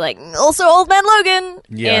then be like, also Old Man Logan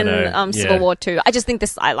in Civil War 2. I just think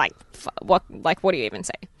this, what do you even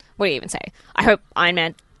say? What do you even say? I hope Iron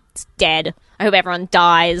Man's dead. I hope everyone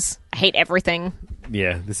dies. I hate everything.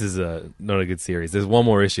 Yeah, this is not a good series. There's one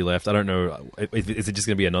more issue left. I don't know. Is it just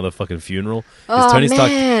going to be another fucking funeral? Tony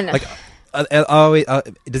man. Stark,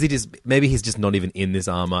 does he just... Maybe he's just not even in this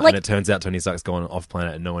armor, and it turns out Tony Stark's gone off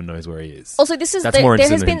planet and no one knows where he is. Also, there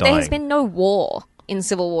has been no war in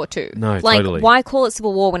Civil War 2. No, totally. Why call it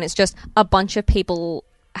Civil War when it's just a bunch of people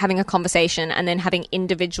having a conversation and then having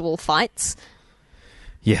individual fights?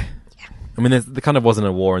 Yeah. I mean, there kind of wasn't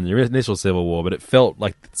a war in the initial Civil War, but it felt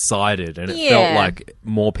like sided, and it felt like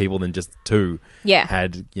more people than just two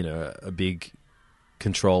had, a big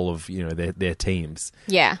control of, their teams.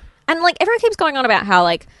 Yeah. And, like, everyone keeps going on about how,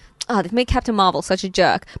 like, they've made Captain Marvel such a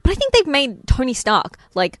jerk. But I think they've made Tony Stark,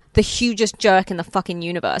 like, the hugest jerk in the fucking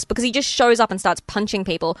universe. Because he just shows up and starts punching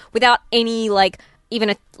people without any, like,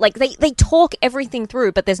 they talk everything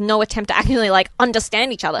through, but there's no attempt to actually, like,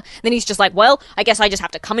 understand each other. And then he's just like, well, I guess I just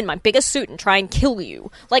have to come in my biggest suit and try and kill you.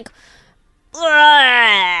 Like,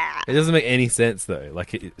 it doesn't make any sense, though.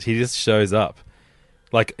 Like, he just shows up.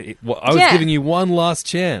 Like, I was giving you one last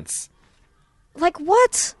chance. Like,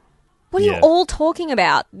 what? What are you all talking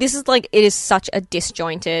about? This is like, it is such a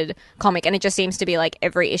disjointed comic, and it just seems to be like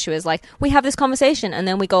every issue is like, we have this conversation and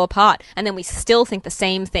then we go apart and then we still think the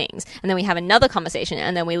same things, and then we have another conversation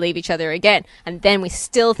and then we leave each other again and then we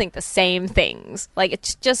still think the same things. Like,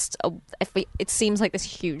 it's just, it seems like this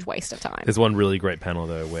huge waste of time. There's one really great panel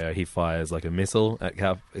though where he fires like a missile at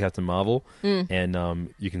Captain Marvel, and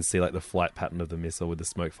you can see like the flight pattern of the missile with the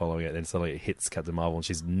smoke following it, and then suddenly it hits Captain Marvel and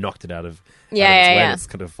she's knocked it out of its way, and it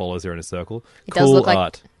kind of follows her in a circle. It cool does look like,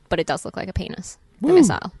 art. but it does look like a penis. Woo! The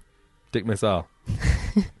missile. Dick missile.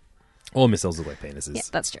 All missiles look like penises. Yeah,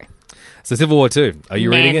 that's true. So Civil War 2. Are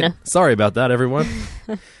you reading it? Sorry about that, everyone.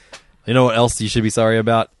 You know what else you should be sorry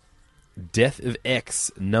about? Death of X,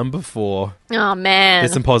 number 4. Oh, man.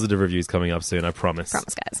 There's some positive reviews coming up soon, I promise.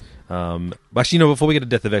 Promise, guys. Actually, before we get to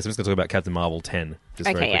Death of X, I'm just going to talk about Captain Marvel 10.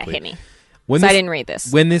 Just very quickly. Hit me. I didn't read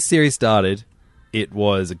this. When this series started, it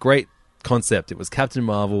was a great concept. It was Captain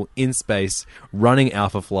Marvel in space, running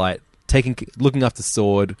Alpha Flight, looking after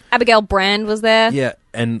Sword. Abigail Brand was there. Yeah,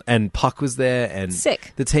 and Puck was there, and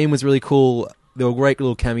sick. The team was really cool. There were great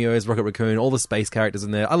little cameos, Rocket Raccoon, all the space characters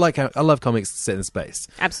in there. I love comics set in space.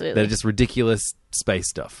 Absolutely. They're just ridiculous space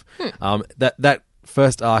stuff. That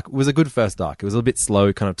first arc was a good first arc. It was a bit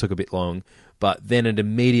slow, kind of took a bit long, but then it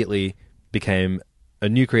immediately became a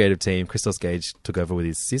new creative team. Christos Gage took over with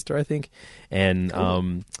his sister, I think, and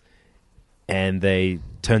and they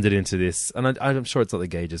turned it into this. And I'm sure it's not the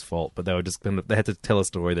Gage's fault, but they were just they had to tell a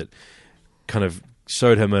story that kind of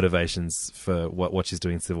showed her motivations for what she's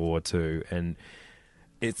doing in Civil War 2, and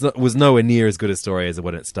it was nowhere near as good a story as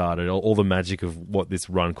when it started. All the magic of what this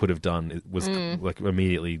run could have done was like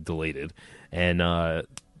immediately deleted, and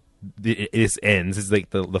this ends. It's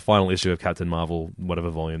like the final issue of Captain Marvel, whatever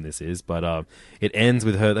volume this is, but it ends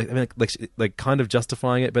with her like kind of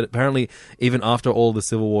justifying it. But apparently, even after all the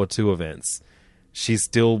Civil War 2 events, she's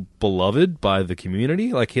still beloved by the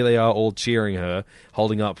community. Like, here they are all cheering her,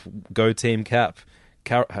 holding up "Go Team Cap,"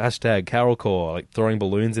 hashtag Carol Corps, like throwing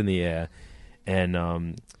balloons in the air,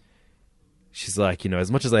 and she's like,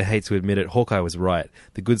 as much as I hate to admit it, Hawkeye was right.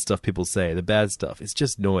 The good stuff people say, the bad stuff, it's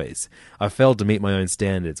just noise. I failed to meet my own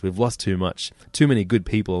standards. We've lost too much. Too many good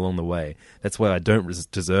people along the way. That's why I don't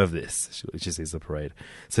deserve this. She sees the parade.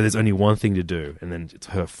 So there's only one thing to do. And then it's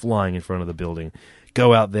her flying in front of the building.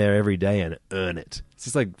 Go out there every day and earn it. It's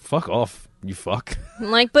just like, fuck off, you fuck.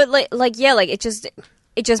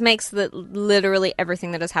 It just makes literally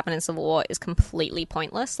everything that has happened in Civil War is completely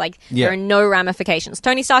pointless. Like, there are no ramifications.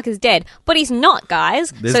 Tony Stark is dead, but he's not, guys.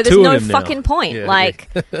 So there's no fucking point. Yeah, like,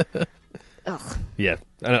 ugh. Yeah.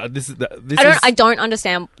 I don't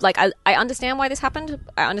understand. Like, I understand why this happened.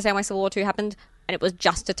 I understand why Civil War 2 happened, and it was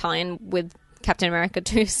just to tie in with Captain America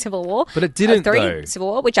 2 Civil War. But it didn't, though. Civil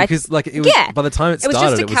War, which because, by the time it started, it was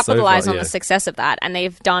just to capitalize on the success of that, and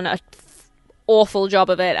they've done a awful job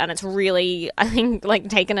of it, and it's really, I think, like,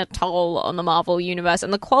 taken a toll on the Marvel universe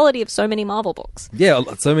and the quality of so many Marvel books. Yeah,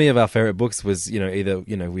 so many of our favorite books was, either,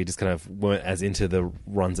 we just kind of weren't as into the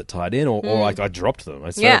runs that tied in, or I dropped them.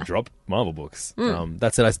 I dropped Marvel books.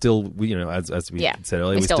 That said, I still, as we said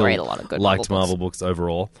earlier, we still read a lot of good liked Marvel books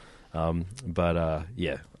overall. But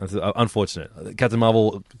unfortunate. Captain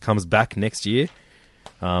Marvel comes back next year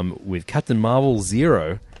with Captain Marvel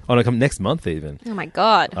 0. Oh, no, come next month even. Oh, my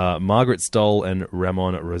God. Margaret Stoll and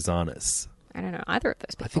Ramon Rosanes. I don't know either of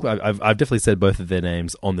those people. I think I've definitely said both of their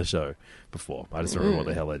names on the show before. I just don't remember what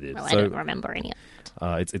the hell I did. Well, I don't remember any of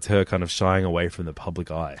it. It's her kind of shying away from the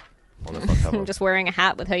public eye on the front cover. Just wearing a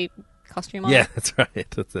hat with her costume on. Yeah, that's right.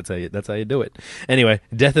 That's how you do it. Anyway,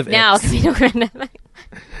 Death of now, X.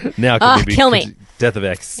 Now can kill me. Death of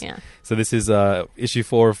X. Yeah. So this is issue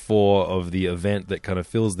 4 of 4 of the event that kind of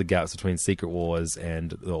fills the gaps between Secret Wars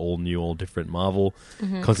and the all different Marvel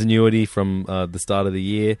continuity from the start of the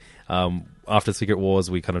year. After Secret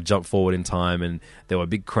Wars, we kind of jumped forward in time, and there were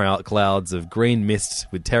big clouds of green mist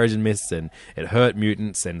with Terrigen mists, and it hurt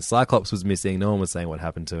mutants, and Cyclops was missing. No one was saying what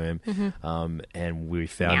happened to him. And we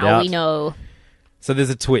found out... Now we know. So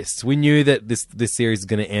there's a twist. We knew that this series is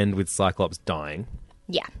going to end with Cyclops dying.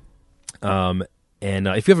 Yeah. And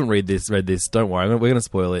if you haven't read this, don't worry. We're going to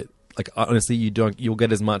spoil it. Like, honestly, you'll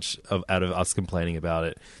get as much out of us complaining about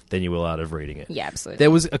it than you will out of reading it. Yeah, absolutely.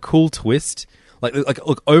 There was a cool twist. Like,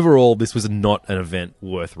 look, overall, this was not an event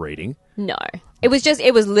worth reading. No. It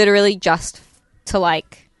was literally just to,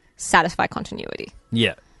 like, satisfy continuity.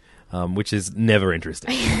 Yeah. Which is never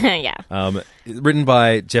interesting. Yeah. Written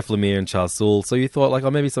by Jeff Lemire and Charles Soule. So you thought, like,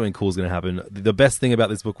 oh, maybe something cool is going to happen. The best thing about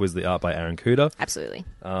this book was the art by Aaron Kuder. Absolutely.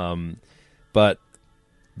 But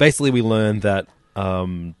basically we learned that,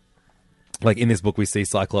 like, in this book we see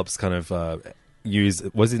Cyclops kind of use,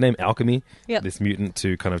 what's his name? Alchemy? Yep. This mutant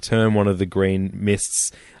to kind of turn one of the green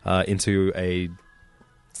mists into a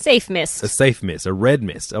safe mist. A safe mist. A red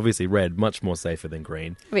mist. Obviously red, much more safer than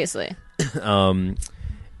green. Obviously.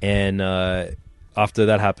 And after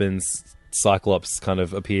that happens, Cyclops kind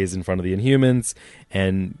of appears in front of the Inhumans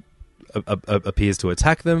and appears to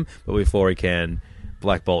attack them, but before he can,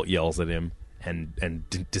 Black Bolt yells at him and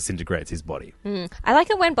disintegrates his body. I like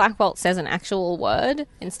it when Black Bolt says an actual word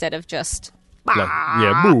instead of just...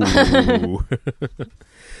 boo.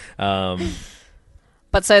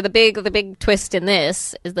 But so the big twist in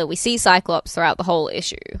this is that we see Cyclops throughout the whole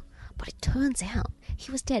issue, but it turns out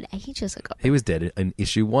he was dead ages ago. He was dead in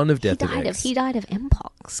issue 1 of Death of X. He died of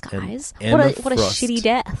Mpox, guys. What a Frost. shitty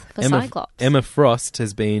death for Cyclops. Emma Frost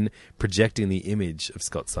has been projecting the image of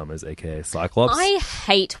Scott Summers, aka Cyclops. I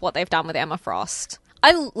hate what they've done with Emma Frost.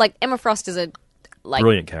 Emma Frost is a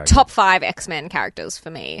brilliant character. Top 5 X-Men characters for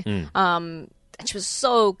me. And she was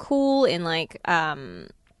so cool in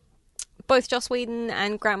both Joss Whedon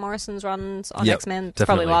and Grant Morrison's runs on X-Men. It's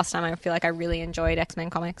probably the last time I feel like I really enjoyed X-Men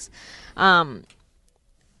comics.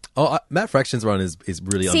 Matt Fraction's run is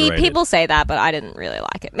really underrated. See, people say that, but I didn't really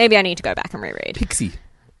like it. Maybe I need to go back and reread. Pixie.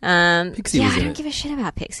 Pixie I don't give a shit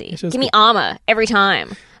about Pixie. Give me armor every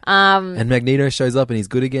time. And Magneto shows up and he's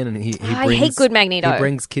good again, and he brings, I hate good Magneto. He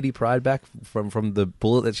brings Kitty Pryde back from the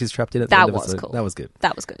bullet that she's trapped in at the that end of was it. cool. That was good.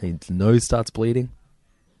 That was good. His nose starts bleeding.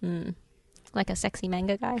 Like a sexy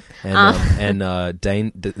manga guy. And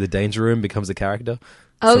the Danger Room becomes a character.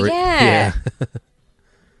 Oh, so yeah.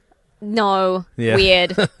 No. Yeah.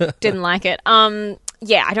 Weird. Didn't like it.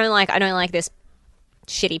 Yeah, I don't like this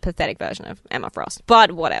shitty, pathetic version of Emma Frost.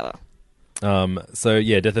 But whatever. So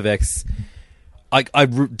yeah, Death of X. I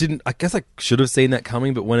guess I should have seen that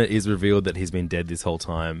coming, but when it is revealed that he's been dead this whole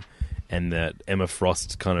time, and that Emma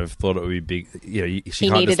Frost kind of thought it would be big, she he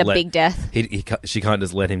can't needed just a big death. She can't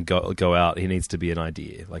just let him go out. He needs to be an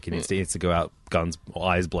idea. Like he needs to go out, guns,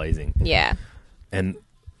 eyes blazing. Yeah. And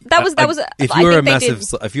that was. If you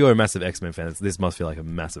were a massive X-Men fan, this must feel like a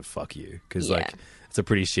massive fuck you, because it's a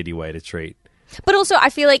pretty shitty way to treat. But also, I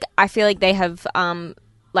feel like they have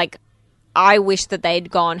I wish that they'd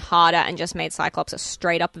gone harder and just made Cyclops a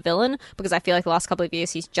straight up villain, because I feel like the last couple of years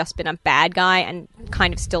he's just been a bad guy, and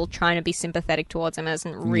kind of still trying to be sympathetic towards him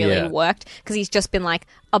hasn't really worked, because he's just been like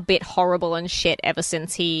a bit horrible and shit ever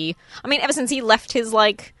since he left his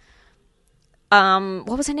what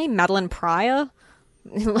was her name? Madeline Pryor?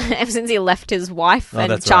 Ever since he left his wife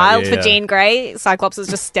and child for Jean Grey, Cyclops has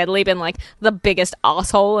just steadily been like the biggest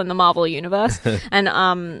asshole in the Marvel universe. And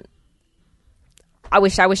I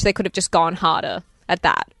wish they could have just gone harder at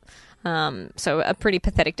that. So a pretty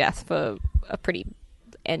pathetic death for a pretty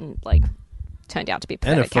turned out to be a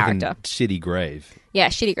pathetic and a character. Shitty grave. Yeah,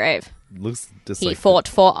 shitty grave. Looks just he fought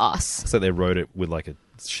for us. So they wrote it with like a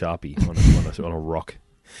Sharpie on a rock.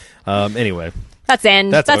 Anyway. That's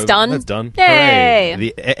end. That's done. That's done. Yay! Hooray.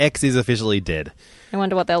 The X is officially dead. I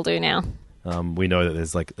wonder what they'll do now. We know that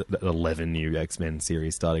there's 11 new X-Men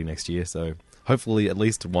series starting next year, so hopefully at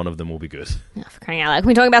least one of them will be good. Oh, for crying out loud. Can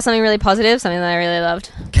we talk about something really positive? Something that I really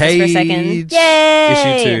loved? Cage. Just for a second.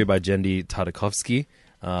 Yay! Issue 2 by Jendi Tartakovsky.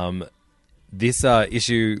 This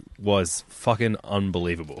issue was fucking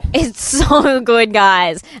unbelievable. It's so good,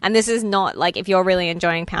 guys. And this is not, if you're really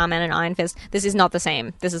enjoying Power Man and Iron Fist, this is not the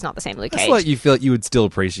same. This is not the same Luke Cage. It's like you feel like you would still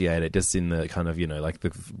appreciate it, just in the kind of,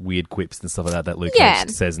 the weird quips and stuff like that Luke Cage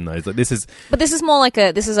says in those. But this is more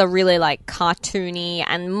this is a really, cartoony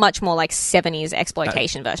and much more 70s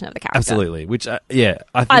exploitation version of the character. Absolutely. Which, I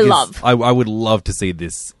love. I would love to see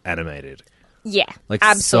this animated. Yeah,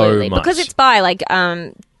 absolutely. So much. Because it's by,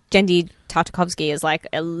 Jendi Tartakovsky is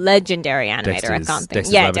a legendary animator.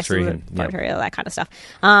 Dexter's Laboratory, all that kind of stuff.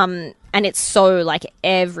 And it's so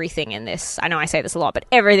everything in this. I know I say this a lot, but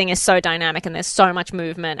everything is so dynamic, and there's so much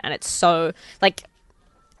movement, and it's so it's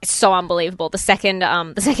so unbelievable. The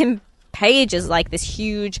second page is this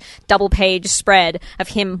huge double page spread of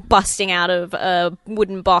him busting out of a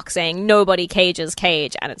wooden box saying "Nobody cages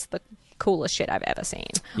Cage," and it's the coolest shit I've ever seen.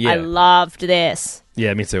 Yeah. I loved this.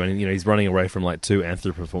 Yeah, me too. And he's running away from like two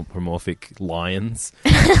anthropomorphic lions.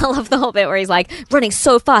 I love the whole bit where he's like running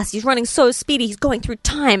so fast, he's running so speedy, he's going through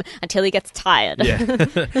time until he gets tired.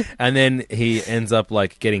 Yeah. And then he ends up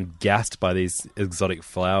like getting gassed by these exotic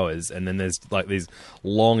flowers, and then there's like these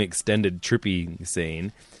long extended trippy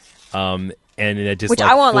scene. And they're just Which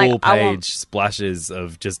like I want, full like, page splashes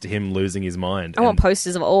of just him losing his mind. I want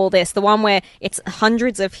posters of all this. The one where it's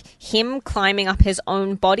hundreds of him climbing up his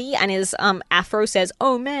own body and his afro says,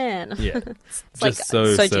 "Oh man." Yeah. It's just like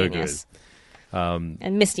so genius. good.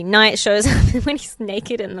 And Misty Knight shows up when he's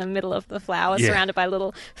naked in the middle of the flowers, Yeah. surrounded by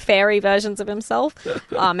little fairy versions of himself.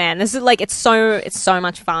 Oh man, this is like it's so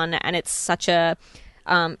much fun, and it's such a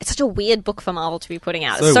weird book for Marvel to be putting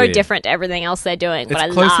out. So It's so weird. different to everything else they're doing. It's but I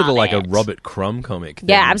closer love to like it. a Robert Crumb comic.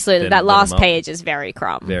 Yeah, absolutely. That than last a Marvel. page is very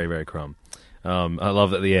Crumb. Very, very Crumb. I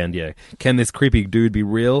love at the end, yeah. Can this creepy dude be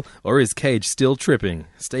real, or is Cage still tripping?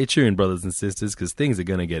 Stay tuned, brothers and sisters, because things are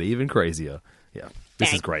going to get even crazier. Yeah, this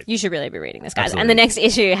Dang, is great. You should really be reading this, guys. Absolutely. And the next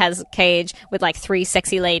issue has Cage with like 3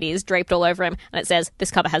 sexy ladies draped all over him, and it says,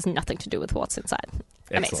 "This cover has nothing to do with what's inside."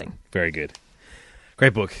 Excellent. Amazing. Very good.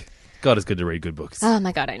 Great book. God, it's good to read good books. Oh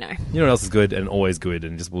my god, I know. You know what else is good and always good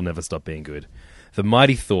and just will never stop being good? The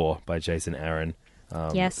Mighty Thor by Jason Aaron.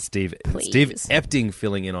 Yes, Steve please. Epting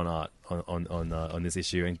filling in on art on this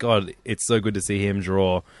issue, and God, it's so good to see him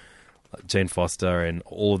draw Jane Foster and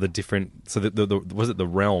all of the different. So the was it the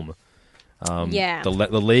Realm? Yeah. the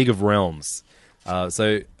League of Realms.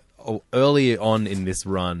 So early on in this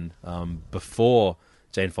run, before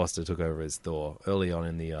Jane Foster took over as Thor, early on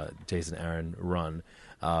in the Jason Aaron run,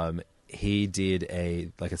 he did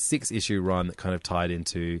a 6-issue run that kind of tied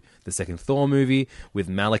into the second Thor movie with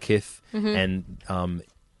Malekith, and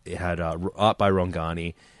it had art by Ron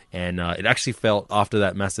Garney, and it actually felt after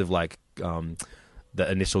that massive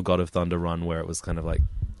the initial God of Thunder run where it was kind of like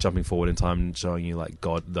jumping forward in time and showing you like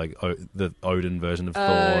God, like the Odin version of Thor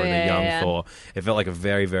and the young Thor. It felt like a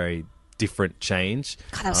very, very different change.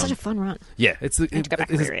 God, that was such a fun run. Yeah, it's to go back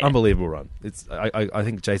and an reread it. unbelievable run. It's I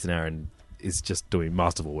think Jason Aaron is just doing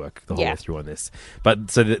masterful work the whole Yeah. way through on this. But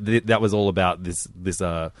so that was all about this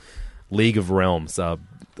League of Realms, all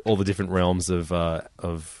the different realms of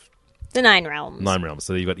The 9 Realms. 9 realms.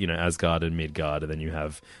 So you've got Asgard and Midgard, and then you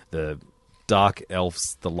have the dark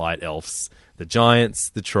elves, the light elves, the giants,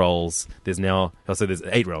 the trolls. There's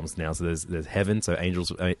 8 realms now. So there's heaven. So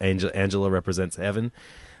Angela represents heaven.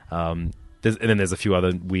 And then there's a few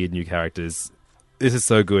other weird new characters. This is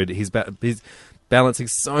so good. He's balancing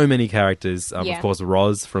so many characters. Yeah. Of course,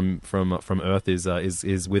 Roz from Earth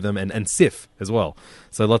is with him, and Sif as well.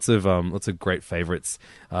 So lots of great favorites.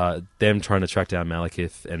 Them trying to track down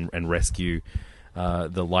Malekith and rescue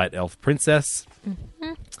the Light Elf princess.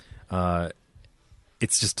 Mm-hmm.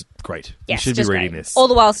 It's just great. Yes, you should be just reading great. this. All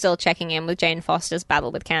the while still checking in with Jane Foster's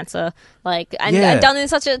battle with cancer, and done in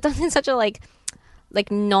such a like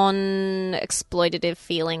non-exploitative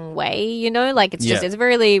feeling way, like it's just it's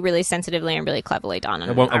really, really sensitively and really cleverly done. And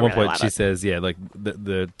At one I really point, love she it. says, like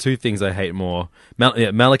the two things I hate more: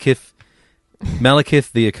 Malekith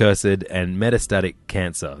the Accursed, and metastatic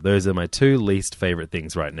cancer. Those are my 2 least favorite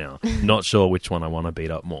things right now. Not sure which one I want to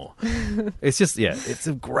beat up more. It's just, it's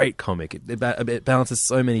a great comic. It balances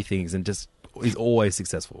so many things and just is always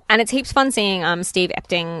successful. And it's heaps fun seeing Steve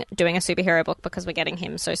Epting doing a superhero book because we're getting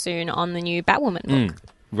him so soon on the new Batwoman book.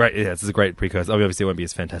 Right, yeah, this is a great precursor. I mean, obviously, it won't be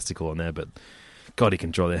as fantastical on there, but God, he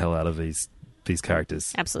can draw the hell out of these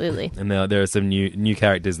characters. Absolutely. And there are some new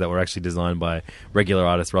characters that were actually designed by regular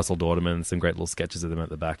artist Russell Dorderman, and some great little sketches of them at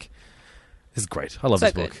the back. This is great. I love So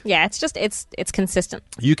this good. book. Yeah, it's just it's consistent.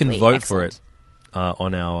 You can vote for excellent. it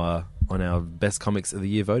on our Best Comics of the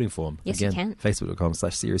Year voting form. Yes, you Again, can.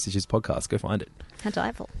 Facebook.com/Serious Issues Podcast. Go find it. How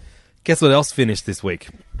delightful. Guess what else finished this week?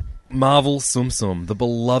 Marvel Tsum Tsum, the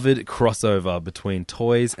beloved crossover between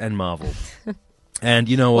Toys and Marvel. And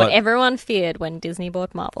you know what? What everyone feared when Disney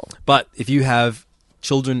bought Marvel. But if you have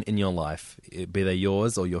children in your life, be they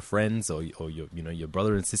yours or your friends or your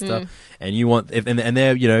brother and sister, and you want and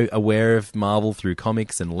they're aware of Marvel through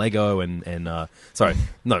comics and Lego and sorry,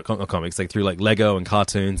 not comics, like through like Lego and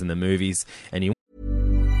cartoons and the movies, and you.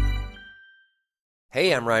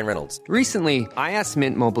 Hey, I'm Ryan Reynolds. Recently, I asked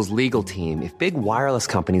Mint Mobile's legal team if big wireless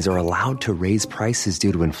companies are allowed to raise prices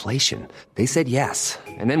due to inflation. They said yes.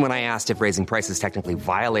 And then when I asked if raising prices technically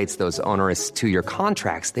violates those onerous 2-year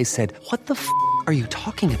contracts, they said, "What the f*** are you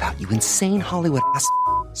talking about, you insane Hollywood ass?"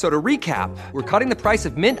 So to recap, we're cutting the price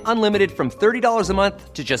of Mint Unlimited from $30 a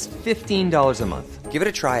month to just $15 a month. Give it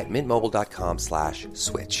a try at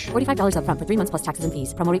mintmobile.com/switch. $45 up front for 3 months plus taxes and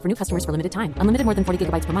fees. Promo rate for new customers for limited time. Unlimited more than 40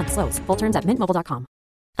 gigabytes per month. Slows full terms at mintmobile.com.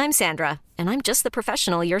 I'm Sandra, and I'm just the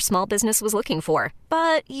professional your small business was looking for.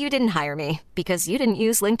 But you didn't hire me because you didn't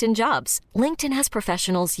use LinkedIn Jobs. LinkedIn has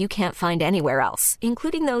professionals you can't find anywhere else,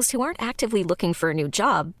 including those who aren't actively looking for a new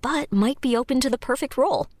job, but might be open to the perfect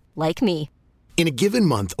role, like me. In a given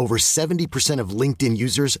month, over 70% of LinkedIn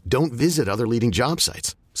users don't visit other leading job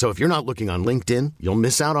sites. So if you're not looking on LinkedIn, you'll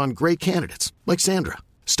miss out on great candidates like Sandra.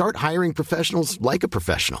 Start hiring professionals like a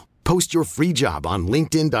professional. Post your free job on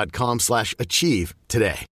linkedin.com/achieve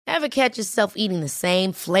today. Ever catch yourself eating the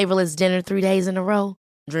same flavorless dinner 3 days in a row?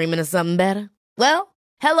 Dreaming of something better? Well,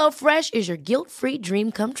 HelloFresh is your guilt-free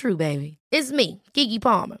dream come true, baby. It's me, Keke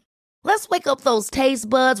Palmer. Let's wake up those taste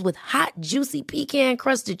buds with hot, juicy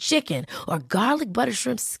pecan-crusted chicken or garlic butter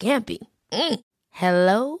shrimp scampi.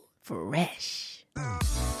 Hello Fresh.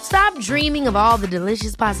 Stop dreaming of all the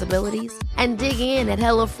delicious possibilities and dig in at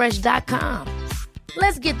HelloFresh.com.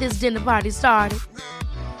 Let's get this dinner party started.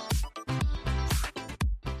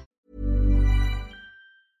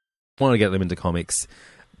 I want to get them into comics.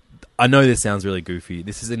 I know this sounds really goofy.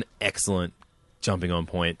 This is an excellent jumping on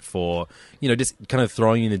point for, just kind of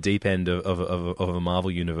throwing you in the deep end of a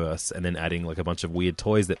Marvel universe and then adding like a bunch of weird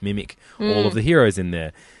toys that mimic all of the heroes in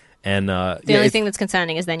there. And the only thing that's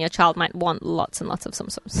concerning is then your child might want lots and lots of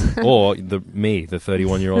Tsum-Tsums. Or the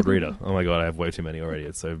 31-year-old reader. Oh my god, I have way too many already.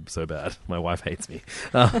 It's so bad. My wife hates me.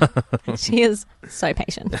 She is so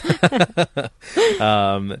patient.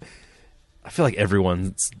 I feel like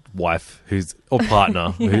everyone's wife or partner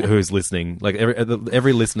who's listening, like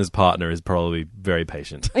every listener's partner is probably very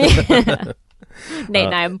patient. Nate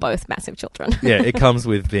and I are both massive children. Yeah, it comes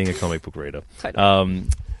with being a comic book reader. Totally.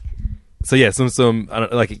 So yeah, some I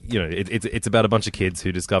don't, like it's about a bunch of kids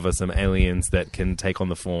who discover some aliens that can take on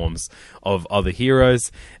the forms of other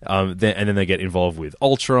heroes, and then they get involved with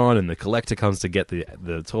Ultron, and the Collector comes to get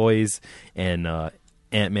the toys, and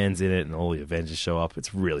Ant-Man's in it, and all the Avengers show up.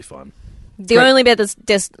 It's really fun. The only bit that's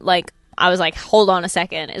just like, I was like, hold on a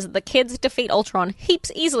second, is the kids defeat Ultron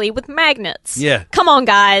heaps easily with magnets. Yeah. Come on,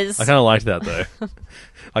 guys. I kind of liked that, though.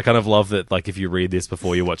 I kind of love that, like, if you read this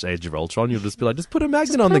before you watch Age of Ultron, you'll just be like, just put a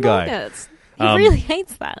magnet on the guy. Magnets. He really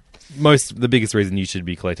hates that. The biggest reason you should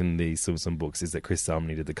be collecting these Tsum-Tsum books is that Chris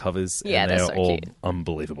Samnee did the covers. Yeah, and they're are so all cute.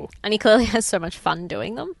 Unbelievable. And he clearly has so much fun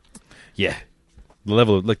doing them. Yeah. The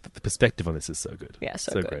level of, like, the perspective on this is so good. Yeah,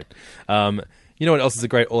 so good. Great. You know what else is a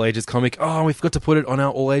great all-ages comic? Oh, we forgot to put it on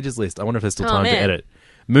our all-ages list. I wonder if there's still time to edit.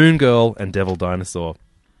 Moon Girl and Devil Dinosaur.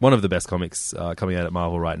 One of the best comics coming out at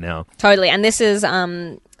Marvel right now. Totally. And this is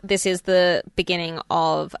the beginning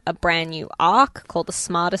of a brand new arc called The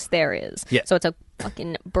Smartest There Is. Yeah. So it's a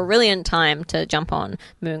fucking brilliant time to jump on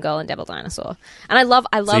Moon Girl and Devil Dinosaur. And I love...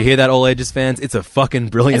 So you hear that, all-ages fans? It's a fucking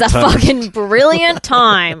brilliant time. It's a fucking brilliant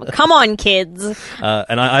time. Come on, kids.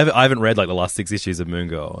 And I haven't read like the last 6 issues of Moon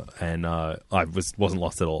Girl, and I wasn't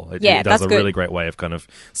lost at all. It does that's a good. really great way of kind of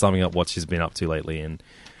summing up what she's been up to lately. And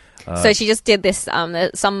so she just did this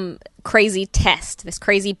some crazy test, this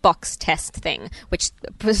crazy box test thing, which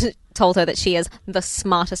told her that she is the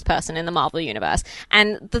smartest person in the Marvel universe.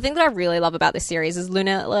 And the thing that I really love about this series is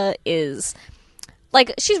Lunella is...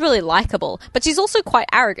 like, she's really likable, but she's also quite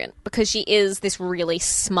arrogant because she is this really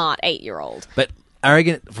smart 8-year-old. But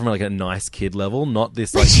arrogant from like a nice kid level, not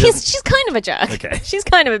this like... she's kind of a jerk. Okay. She's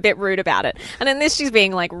kind of a bit rude about it. And in this, she's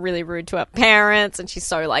being like really rude to her parents, and she's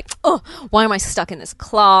so like, oh, why am I stuck in this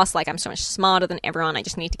class? Like, I'm so much smarter than everyone. I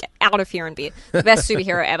just need to get out of here and be the best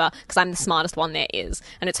superhero ever because I'm the smartest one there is.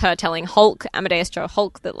 And it's her telling Amadeus Joe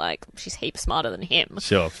Hulk, that like she's heaps smarter than him.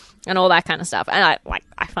 Sure. And all that kind of stuff. And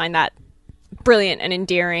I find that brilliant and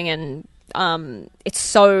endearing, and it's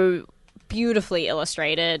so beautifully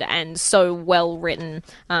illustrated and so well written.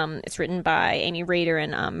 It's written by Amy Reeder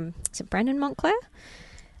and is it Brandon Montclair,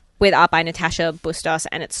 with art by Natasha Bustos,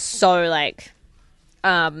 and it's so like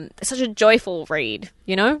it's such a joyful read,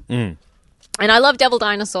 you know. And I love Devil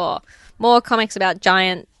Dinosaur. More comics about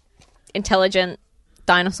giant, intelligent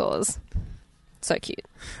dinosaurs. So cute.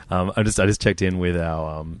 I just checked in with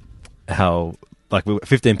our how. Like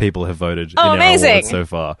 15 people have voted in our awards so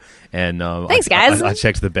far, and thanks, guys. I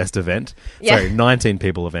checked the best event. Yeah. So 19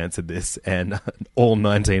 people have answered this, and all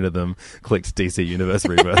 19 of them clicked DC Universe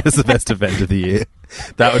Rebirth as the best event of the year.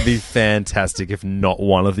 That would be fantastic if not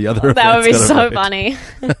one of the other events. That would be so vote. funny.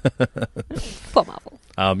 Poor Marvel.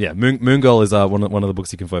 Yeah, Moon Girl is one of the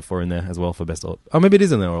books you can vote for in there as well for best. Oh, maybe it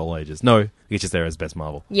is in there all ages. No, it's just there as best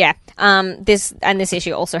Marvel. Yeah. This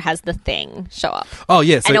issue also has The Thing show up. Oh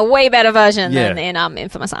yeah, so, and a way better version than in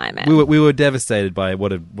Infamous Iron Man. We were devastated by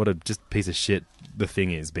what a just piece of shit The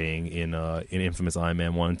Thing is being in Infamous Iron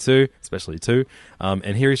Man 1 and 2, especially 2.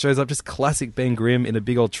 And here he shows up, just classic Ben Grimm in a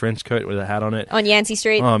big old trench coat with a hat on it. On Yancey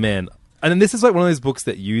Street. Oh man. And then this is like one of those books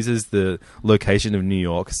that uses the location of New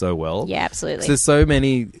York so well. Yeah, absolutely. So there's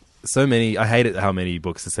so many. I hate it how many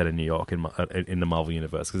books are set in New York in the Marvel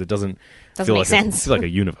universe, because it doesn't feel make like sense. like a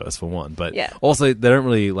universe for one. But Yeah. also they don't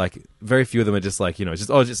really like. Very few of them are just like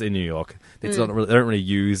just in New York. It's not really, they don't really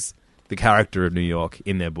use the character of New York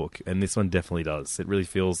in their book, and this one definitely does. It really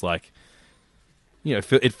feels like.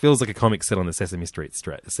 It feels like a comic set on the Sesame Street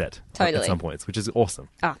set Totally. at some points, which is awesome.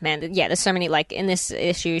 Oh man, yeah. There's so many. Like in this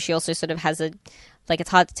issue, she also sort of has it's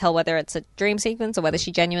hard to tell whether it's a dream sequence or whether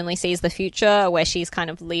she genuinely sees the future, where she's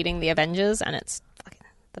kind of leading the Avengers, and it's fucking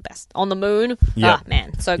the best on the moon. Yeah. Oh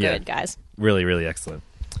man, so good, guys. Really, really excellent.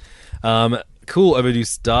 Cool. Over to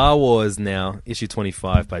Star Wars now. Issue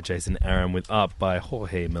 25 by Jason Aaron with art by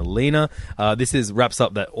Jorge Molina. This wraps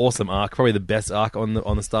up that awesome arc, probably the best arc on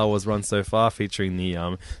the Star Wars run so far, featuring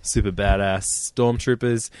the super badass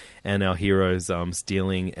stormtroopers and our heroes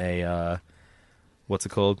stealing a what's it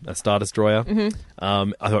called? A Star Destroyer.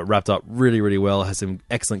 Mm-hmm. I thought it wrapped up really, really well. It has some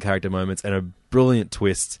excellent character moments and a brilliant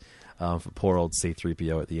twist for poor old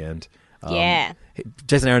C-3PO at the end. Yeah.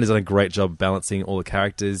 Jason Aaron has done a great job balancing all the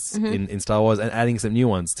characters in Star Wars and adding some new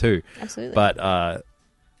ones too. Absolutely. But I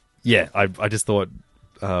just thought,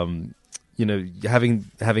 having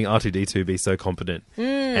R2-D2 be so competent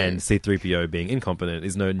and C-3PO being incompetent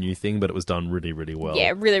is no new thing, but it was done really, really well.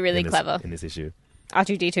 Yeah, really, really clever in this issue.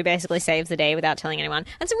 R2-D2 basically saves the day without telling anyone.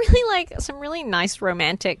 And some really nice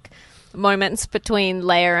romantic moments between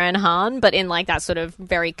Leia and Han, but in like that sort of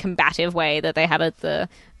very combative way that they have in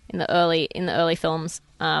the early films.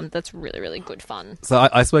 That's really, really good fun. So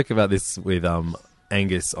I spoke about this with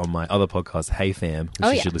Angus on my other podcast, Hey Fam,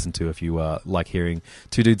 which you should listen to if you like hearing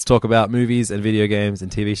two dudes talk about movies and video games and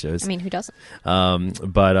TV shows. I mean, who doesn't?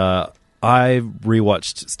 But I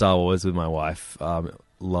rewatched Star Wars with my wife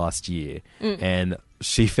last year, and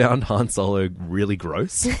she found Han Solo really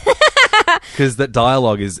gross because that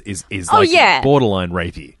dialogue is borderline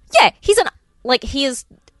rapey. Yeah, he is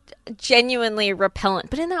genuinely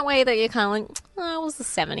repellent, but in that way that you're kind of like, it was the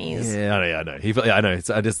 70s. Yeah, I know. I know.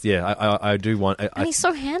 I do want. And he's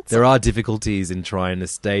so handsome. There are difficulties in trying to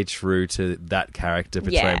stay true to that character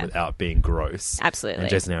portrayal without being gross. Absolutely. And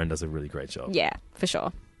Jason Aaron does a really great job. Yeah, for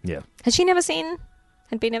sure. Yeah. Had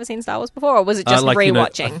B never seen Star Wars before, or was it just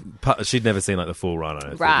rewatching? She'd never seen like the full run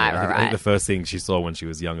on it. I think the first thing she saw when she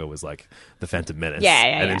was younger was like the Phantom Menace.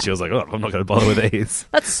 And then she was like, "Oh, I'm not going to bother with these."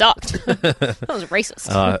 That sucked. That was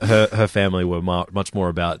racist. Her family were much more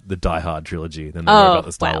about the Die Hard trilogy than they were about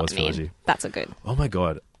the Star Wars trilogy. That's a good. Oh my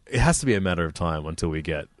god, it has to be a matter of time until we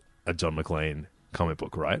get a John McClane comic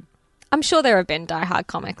book, right? I'm sure there have been Die Hard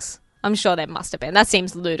comics. I'm sure there must have been. That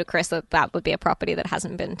seems ludicrous that would be a property that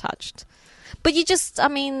hasn't been touched. But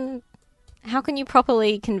how can you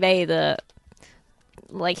properly convey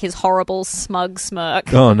his horrible smug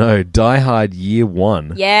smirk? Oh no, Die Hard Year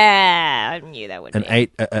One. Yeah, I knew that would be an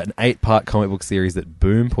 8-part comic book series that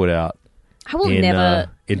Boom put out. I will never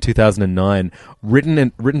in 2009,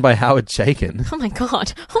 written by Howard Chaykin. Oh my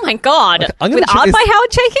god! Okay, with art by Howard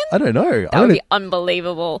Chaykin? I don't know. That would be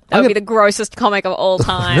unbelievable. That would be the grossest comic of all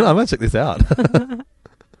time. I'm gonna check this out.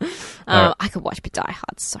 I could watch Die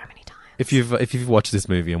Hard so many times. If you've watched this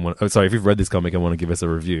movie and if you've read this comic and want to give us a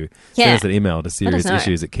review, send us an email to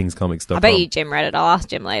seriousissues@kingscomics.com. I bet you Jim read it. I'll ask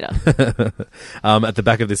Jim later. At the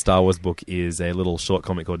back of this Star Wars book is a little short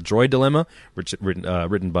comic called Droid Dilemma, written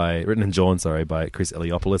and drawn by Chris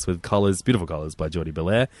Eliopoulos, with beautiful colours by Jordi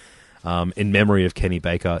Belair. In memory of Kenny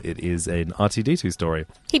Baker, it is an R2-D2 story.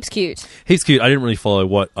 Heaps cute. I didn't really follow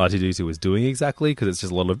what R2-D2 was doing exactly, because it's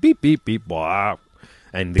just a lot of beep, beep, beep, blah.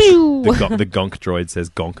 And the gonk droid says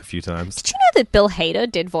gonk a few times. Did you know that Bill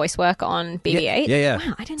Hader did voice work on BB-8? Yeah.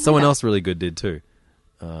 Wow, I didn't know Someone that. else really good did too.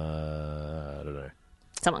 I don't know.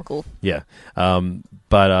 Someone cool. Yeah.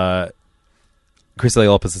 But Chris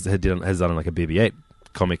Eliopoulos has done like a BB-8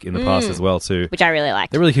 comic in the past as well too. Which I really like.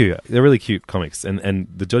 They're really cute. They're really cute comics. And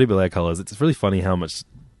the Jordi Belair colours, it's really funny how much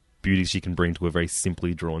beauty she can bring to a very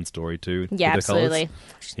simply drawn story too. Yeah, absolutely.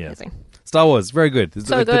 Yeah. Amazing. Star Wars, very good. It's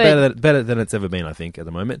so good. Better than it's ever been, I think, at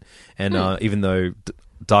the moment. And even though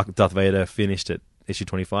Darth Vader finished at issue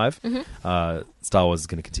 25, Star Wars is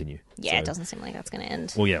going to continue. Yeah, it doesn't seem like that's going to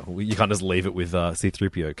end. Well, yeah, you can't just leave it with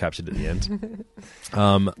C-3PO captured at the end.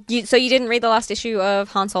 So you didn't read the last issue of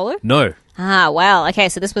Han Solo? No. Ah, well, okay,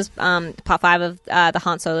 so this was part 5 of the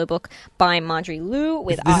Han Solo book by Marjorie Liu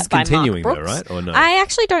with art by Mark Brooks. This is continuing though, right? Or no? I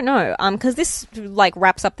actually don't know, because this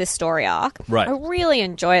wraps up this story arc. Right. I really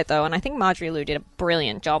enjoy it though, and I think Marjorie Liu did a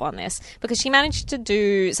brilliant job on this, because she managed to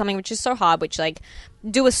do something which is so hard, which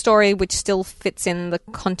do a story which still fits in the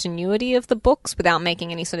continuity of the books without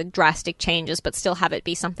making any sort of drastic drastic changes, but still have it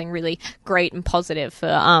be something really great and positive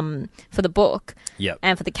for the book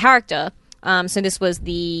and for the character. So this was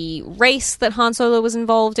the race that Han Solo was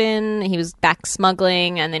involved in. He was back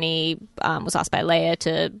smuggling, and then he was asked by Leia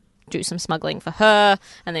to do some smuggling for her,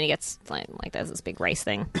 and then he gets like there's this big race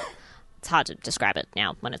thing. It's hard to describe it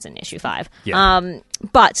now when it's in issue 5. Yeah.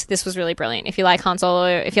 But this was really brilliant. If you like Han Solo,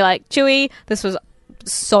 if you like Chewie, this was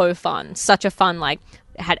so fun. Such a fun, like,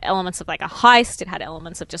 it had elements of like a heist. It had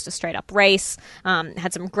elements of just a straight up race. It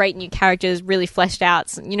had some great new characters, really fleshed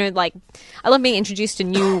out. You know, like, I love being introduced to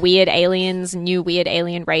new weird aliens, new weird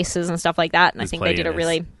alien races and stuff like that. And I think they did a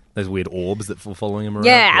really... Those weird orbs that were following him around.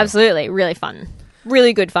 Yeah, absolutely. Really fun.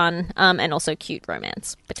 Really good fun, and also cute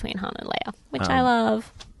romance between Han and Leia, which I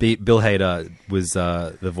love. Bill Hader was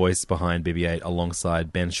the voice behind BB-8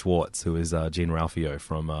 alongside Ben Schwartz, who is Gene Ralphio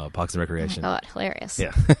from Parks and Recreation. Oh my God, hilarious.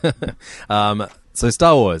 Yeah. So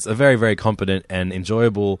Star Wars, a very, very competent and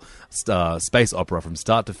enjoyable space opera from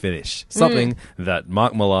start to finish. Something that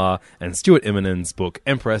Mark Millar and Stuart Immonen's book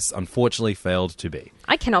Empress unfortunately failed to be.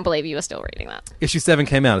 I cannot believe you are still reading that. Issue 7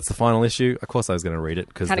 came out. It's the final issue. Of course I was going to read it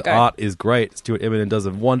because the art is great. Stuart Immonen does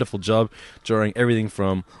a wonderful job drawing everything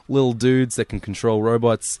from little dudes that can control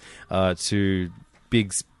robots to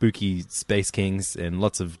big spooky space kings and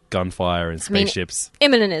lots of gunfire and spaceships. I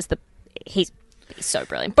mean, Immonen is he's so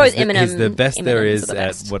brilliant. Both Eminem, he's the best Eminem there is the at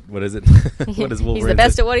best. what is it? What is Wolverine? He's the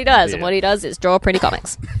best at what he does, and what he does is draw pretty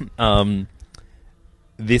comics.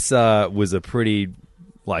 This was a pretty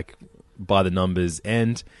like by the numbers,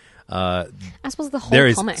 and I suppose the whole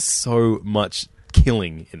there comic. is so much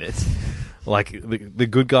killing in it. Like the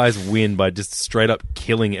good guys win by just straight up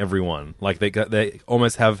killing everyone. Like they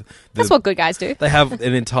almost have. That's what good guys do. They have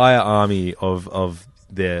an entire army of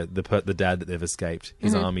the dad that they've escaped.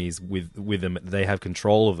 His armies with them. They have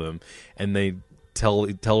control of them, and they tell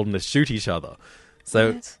them to shoot each other.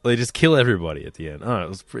 So they just kill everybody at the end. Oh, it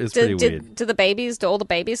was pretty weird. Do all the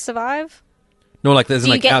babies survive? No, like there's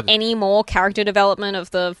Do you get any more character development of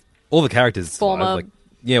the all the characters former survive. Like,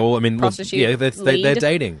 yeah, well, I mean, prostitute they're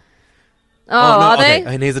dating. Oh, are they?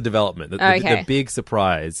 And here's a development. Okay. The big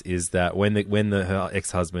her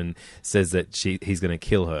ex-husband says that he's going to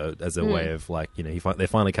kill her as a way of like, you know, they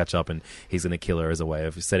finally catch up and he's going to kill her as a way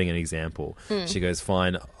of setting an example. She goes,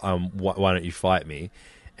 fine, why don't you fight me?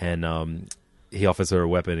 And he offers her a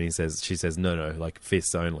weapon and she says, no, like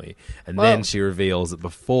fists only. And then she reveals that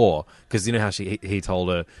before, because you know how he told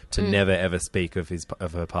her to never ever speak of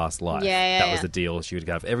her past life. That was the deal. She would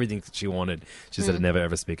have everything that she wanted. She said to never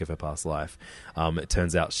ever speak of her past life. It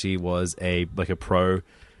turns out she was a pro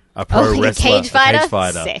wrestler, a cage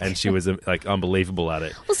fighter? Sick. And she was like unbelievable at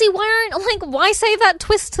it. Well, see, why save that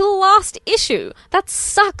twist to the last issue? That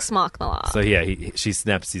sucks, Mark Millar. So yeah, she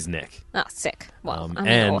snaps his neck. Oh, sick. Well,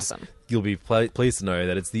 awesome. You'll be pleased to know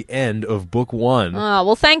that it's the end of book 1. Oh,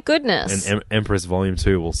 well, thank goodness. And Empress Volume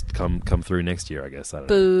 2 will come through next year, I guess. I don't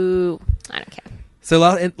know. Boo. I don't care. So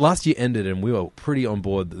last year ended, and we were pretty on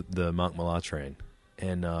board the Mark Millar train.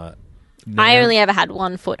 And I only ever had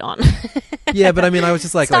one foot on. Yeah, but I mean, I was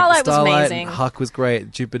just like Starlight was amazing. Huck was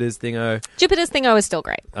great. Jupiter's Thingo. Jupiter's Thingo is still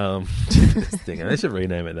great. Jupiter's Thingo. They should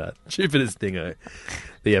rename it that. Jupiter's Thingo.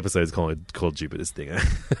 The episode's called Jupiter's Thingo.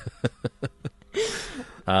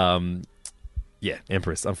 Yeah,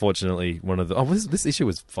 Empress. Unfortunately, one of the this issue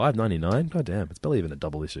was $5.99. God damn, it's barely even a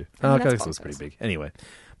double issue. I guess it was pretty big. Anyway,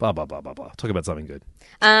 blah blah blah blah blah. Talk about something good.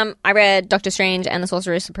 I read Doctor Strange and the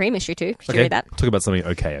Sorcerer Supreme issue 2. Did you read that? Talk about something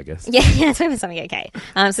okay, I guess. Yeah, talk about something okay.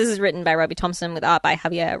 So this is written by Robbie Thompson with art by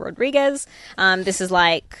Javier Rodriguez. This is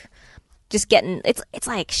like just getting it's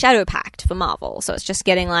like Shadow Pact for Marvel. So it's just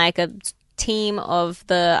getting like a team of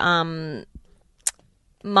the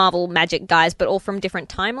Marvel magic guys, but all from different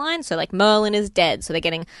timelines. So like Merlin is dead, so they're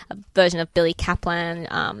getting a version of Billy Kaplan,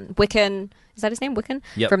 Wiccan, is that his name? Wiccan?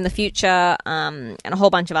 Yep. From the future, and a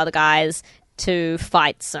whole bunch of other guys to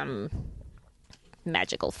fight some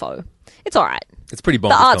magical foe. It's alright. It's pretty bonkers.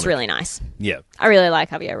 The art's comic. really nice. Yeah. I really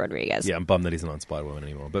like Javier Rodriguez. Yeah, I'm bummed that he's not on Spider-Woman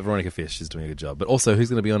anymore. But Veronica Fish is doing a good job. But also, who's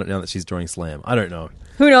going to be on it now that she's drawing Slam? I don't know.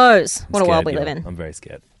 Who knows? I'm what a world scared, we live in. I'm very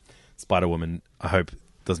scared. Spider-Woman, I hope,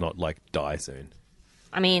 does not die soon.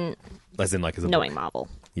 I mean, as in, as a knowing book. Marvel,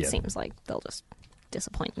 Yeah. it seems like they'll just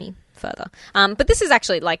disappoint me further. But this is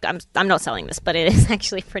actually like I'm not selling this, but it is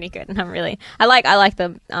actually pretty good, and I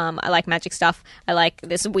like magic stuff. I like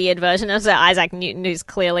this weird version of Sir Isaac Newton, who's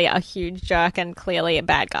clearly a huge jerk and clearly a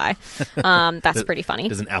bad guy. That's pretty funny.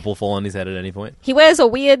 Does an apple fall on his head at any point? He wears a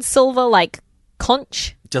weird silver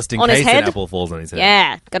conch just in on case his head. an apple falls on his head.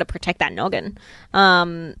 Yeah, got to protect that noggin.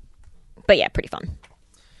 But yeah, pretty fun.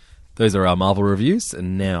 Those are our Marvel reviews,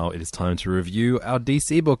 and now it is time to review our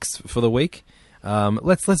DC books for the week.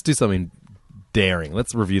 Let's do something daring.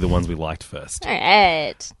 Let's review the ones we liked first. All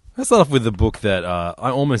right. Let's start off with the book that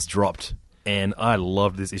I almost dropped, and I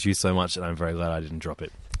loved this issue so much, and I'm very glad I didn't drop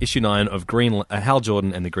it. Issue 9 of Hal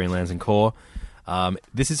Jordan and the Green Lantern Corps.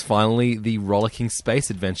 This is finally the rollicking space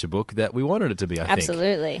adventure book that we wanted it to be, I think.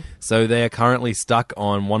 Absolutely. So they are currently stuck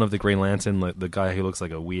on one of the Green Lantern, the guy who looks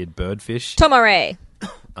like a weird birdfish. Tomare.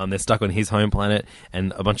 They're stuck on his home planet,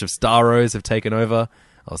 and a bunch of Starros have taken over.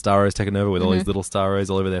 Starro's taken over with all these little Starros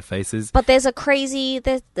all over their faces. But there's a crazy...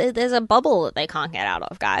 There's a bubble that they can't get out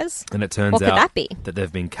of, guys. And it turns what could out that be? that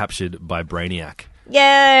they've been captured by Brainiac.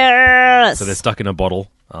 Yes! So they're stuck in a bottle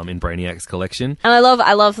in Brainiac's collection. And I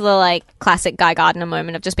love the like classic Guy Gardner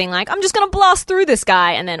moment of just being like, I'm just going to blast through this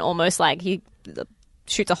guy. And then almost like he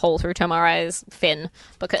shoots a hole through Tomare's fin.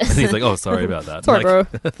 Because And he's like, oh, sorry about that. Sorry, bro.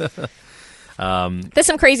 Um, There's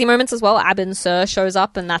some crazy moments as well. Abin Sur shows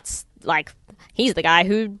up, and that's like he's the guy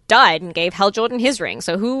who died and gave Hal Jordan his ring.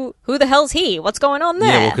 So who the hell's he? What's going on there?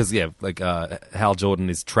 Yeah, well, because Hal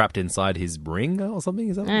Jordan is trapped inside his ring or something.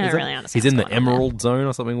 Is that? I don't really understand He's in the what's going on Emerald Zone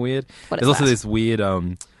or something weird. What There's is also that? this weird. I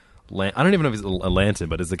don't even know if it's a lantern,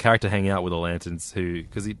 but there's a character hanging out with the lanterns who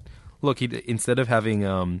because he instead of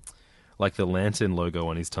having like the lantern logo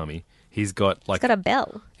on his tummy, he's got like He's got a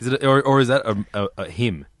bell. Is it or is that a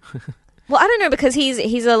him? Well, I don't know because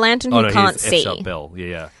he's a lantern who can't see. F-sharp bell.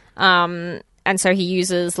 Yeah. And so he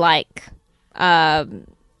uses like sound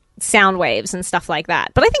waves and stuff like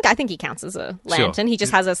that. But I think he counts as a lantern. He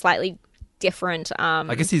just has a slightly different.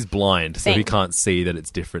 I guess he's blind, so he thing. can't see that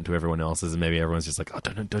it's different to everyone else's, and maybe everyone's just like, "Oh,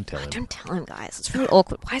 don't tell him." Don't tell him, guys. It's really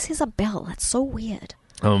awkward. Why is his a bell? That's so weird.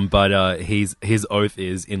 But his oath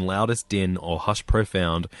is, in loudest din or hush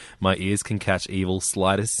profound, my ears can catch evil's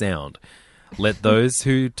slightest sound. Let those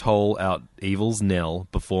who toll out evil's knell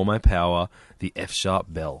before my power, the F-sharp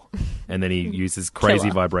bell. And then he uses crazy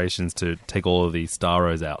Killer. vibrations to take all of these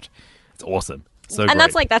Starros out. It's awesome. So And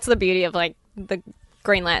great. that's the beauty of like the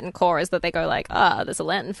Green Lantern Corps is that they go like, there's a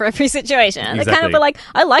lantern for every situation. And they kind of Exactly. are like,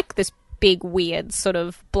 I like this big, weird, sort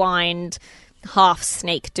of blind, half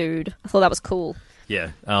snake dude. I thought that was cool.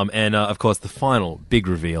 Yeah, and of course the final big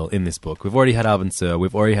reveal in this book. We've already had Abin Sur,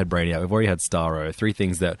 we've already had Brainiac, we've already had Starro. 3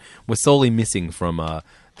 things that were solely missing from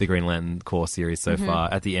the Green Lantern Corps series so far.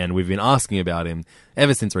 At the end, we've been asking about him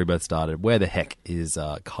ever since Rebirth started. Where the heck is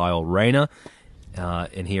Kyle Rayner?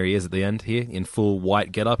 And here he is at the end here in full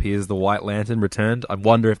white getup. Here's the White Lantern returned. I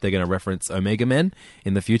wonder if they're going to reference Omega Men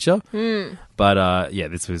in the future. But yeah,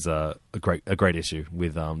 this was a great issue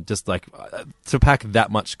with just like to pack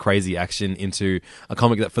that much crazy action into a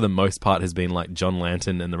comic that for the most part has been like John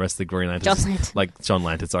Lantern and the rest of the Green Lanterns. John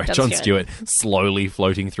Lantern, John Stewart slowly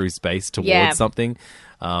floating through space towards something.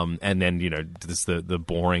 And then, just the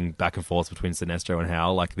boring back and forth between Sinestro and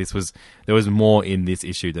Hal. Like there was more in this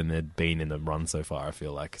issue than there'd been in the run so far, I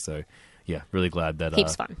feel like. So yeah, really glad that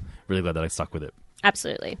Heaps fun. Really glad that I stuck with it.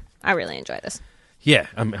 Absolutely. I really enjoy this. Yeah,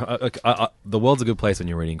 the world's a good place when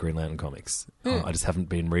you're reading Green Lantern comics. I just haven't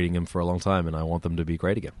been reading them for a long time, and I want them to be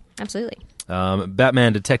great again. Absolutely.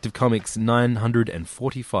 Batman Detective Comics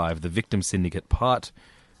 945, The Victim Syndicate Part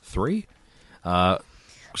 3. Siobhan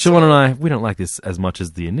and I, we don't like this as much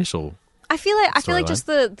as the initial. I feel like storyline. just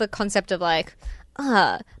the concept of like,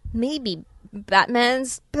 maybe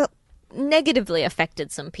Batman's negatively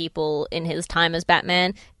affected some people in his time as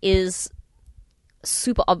Batman is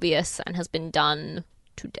super obvious and has been done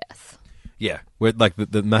to death. Yeah, where like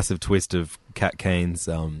the massive twist of Kat Kane's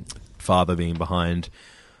father being behind.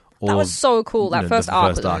 That was so cool. That first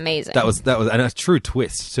arc was amazing. That was and a true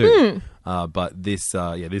twist too. But this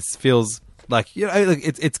this feels like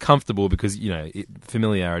it's comfortable because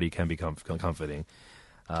familiarity can be comforting.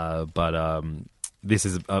 But this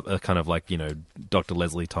is a kind of like Dr.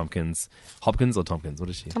 Leslie Hopkins. What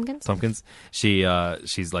is she? Tompkins.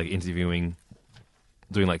 She's like interviewing,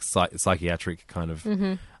 doing like psychiatric kind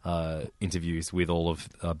of interviews with all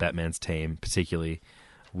of Batman's team, particularly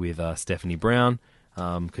with Stephanie Brown,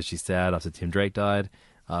 because she's sad after Tim Drake died.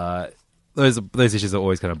 Those issues are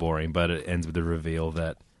always kind of boring, but it ends with the reveal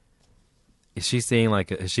that is she seeing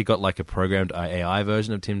has she got like a programmed AI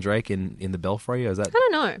version of Tim Drake in the Belfry? Or is that I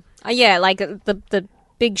don't know. Yeah, like the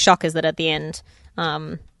big shock is that at the end,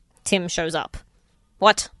 Tim shows up.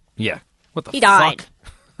 What? Yeah. What the He died. fuck?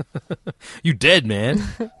 You dead, man.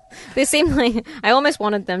 They seem like I almost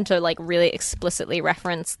wanted them to like really explicitly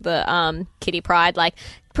reference the Kitty Pryde, like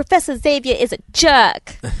Professor Xavier is a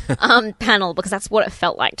jerk panel, because that's what it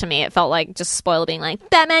felt like to me. It felt like just Spoiler being like,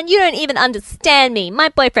 Batman, you don't even understand me. My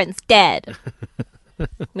boyfriend's dead.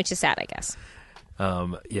 Which is sad, I guess.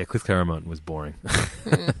 Yeah, Cliff Claremont was boring.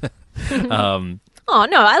 Oh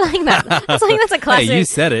no, I like that. That's a classic. Hey, you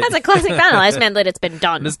said it. That's a classic panel. I just meant that it's been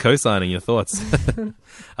done. I'm just co-signing your thoughts.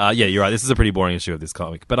 Yeah, you're right. This is a pretty boring issue of this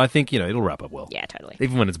comic, but I think it'll wrap up well. Yeah, totally.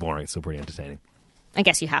 Even when it's boring, it's still pretty entertaining. I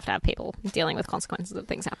guess you have to have people dealing with consequences of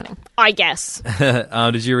things happening. I guess.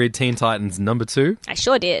 Did you read Teen Titans #2? I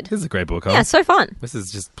sure did. This is a great book, huh? Yeah, it's so fun. This is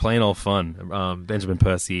just plain old fun. Benjamin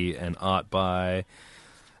Percy and art by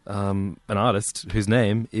an artist whose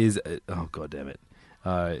name is oh god damn it,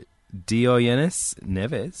 Diogenes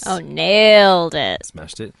Neves. Oh, nailed it.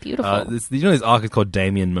 Smashed it. Beautiful. This arc is called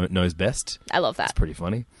Damien Knows Best. I love that. It's pretty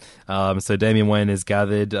funny. So Damian Wayne has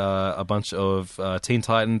gathered a bunch of Teen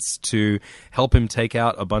Titans to help him take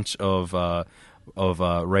out a bunch of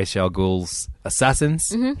Ra's al Ghul's assassins.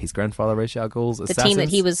 Mm-hmm. His grandfather Ra's al Ghul's The assassins. team that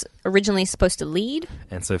he was originally supposed to lead.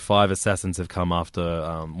 And so 5 assassins have come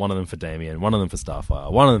after one of them for Damien, one of them for Starfire,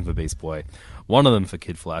 one of them for Beast Boy, one of them for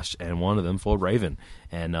Kid Flash, and one of them for Raven.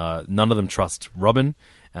 And none of them trust Robin,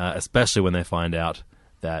 especially when they find out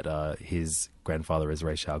that his grandfather is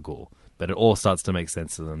Ra's al Ghul. But it all starts to make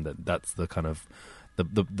sense to them that that's the kind of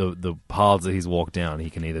the paths that he's walked down.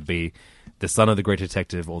 He can either be the son of the great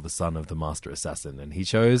detective or the son of the master assassin, and he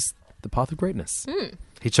chose the path of greatness.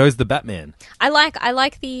 He chose the Batman. I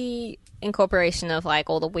like the incorporation of like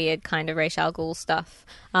all the weird kind of Ra's al Ghul stuff,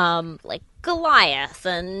 like Goliath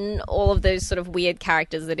and all of those sort of weird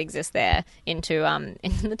characters that exist there into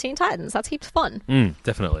the Teen Titans. That's heaps fun.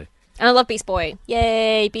 Definitely. And I love Beast Boy.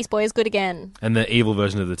 Yay, Beast Boy is good again. And the evil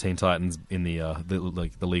version of the Teen Titans in the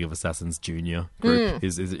League of Assassins Junior group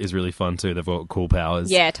is really fun too. They've got cool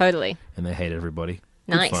powers. Yeah, totally. And they hate everybody.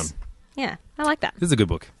 Nice. Good fun. Yeah, I like that. This is a good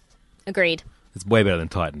book. Agreed. It's way better than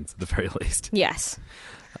Titans, at the very least. Yes.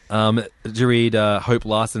 Did you read Hope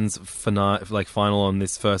Larson's final on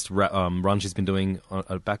this first run she's been doing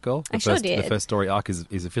at Batgirl? I sure did. The first story arc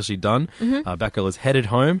is officially done. Batgirl is headed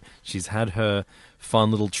home. She's had her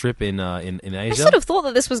fun little trip in Asia. I sort of thought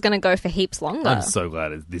that this was going to go for heaps longer. I'm so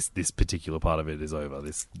glad this particular part of it is over.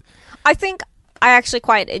 I think I actually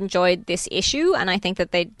quite enjoyed this issue, and I think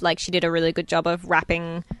that she did a really good job of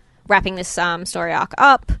wrapping this story arc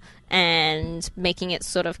up and making it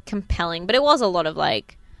sort of compelling. But it was a lot of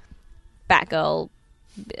like Batgirl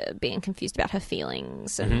being confused about her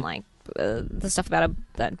feelings and the stuff about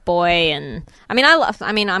that boy. And I'm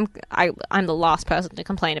the last person to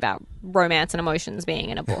complain about romance and emotions being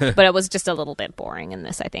in a book, but it was just a little bit boring in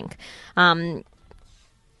this, I think. Yeah.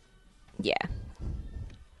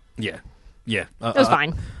 It was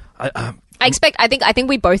fine. I think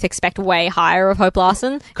we both expect way higher of Hope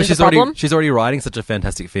Larson. Because she's already writing such a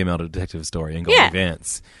fantastic female detective story in Goldie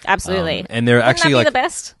Vance. Absolutely. And there are actually that be the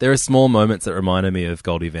best? There are small moments that reminded me of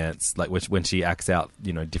Goldie Vance, like when she acts out,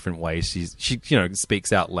 different ways. She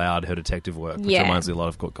speaks out loud her detective work, which reminds me a lot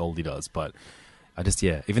of what Goldie does. But I just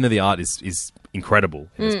even though the art is incredible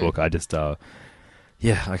in this book, I just I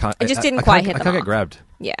can't. It just didn't quite hit the I can't mark. get grabbed.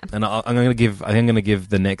 Yeah. And I'm going to give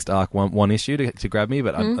the next arc one issue to grab me,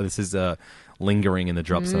 but this is lingering in the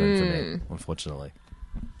drop zone for me, unfortunately.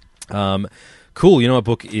 Cool. You know what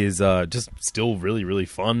book is just still really, really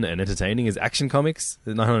fun and entertaining is Action Comics,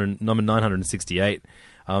 number 968.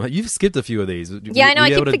 You've skipped a few of these. Yeah, I know.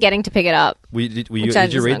 I keep forgetting to pick it up. Did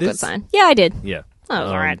you read this? Good sign. Yeah, I did. Yeah. Oh, it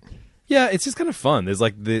was all right. Yeah, it's just kind of fun. There's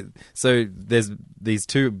there's these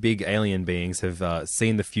two big alien beings have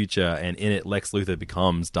seen the future, and in it, Lex Luthor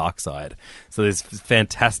becomes Darkseid. So there's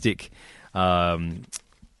fantastic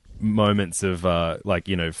moments of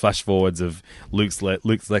flash forwards of Lex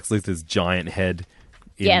Luthor's giant head.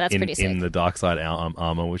 That's pretty sick. In the Darkseid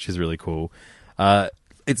armor, which is really cool.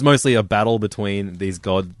 It's mostly a battle between these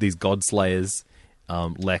god slayers,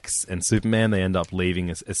 Lex and Superman. They end up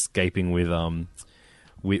escaping with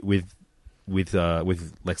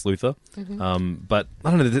Lex Luthor. But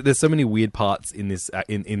I don't know, there's so many weird parts in this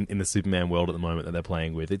in the Superman world at the moment that they're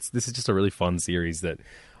playing with. This is just a really fun series that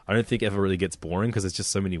I don't think ever really gets boring because there's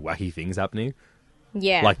just so many wacky things happening.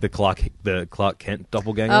 Yeah. Like the Clark Kent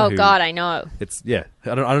doppelganger. Oh god, I know. I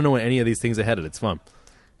don't know when any of these things are headed. It's fun.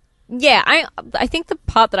 Yeah, I think the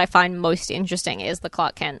part that I find most interesting is the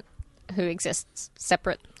Clark Kent who exists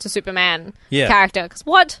separate to Superman character. Because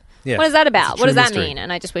what? Yeah. What is that about? What does that mystery. mean?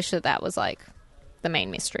 And I just wish that was like the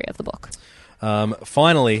main mystery of the book.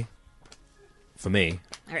 Finally, for me,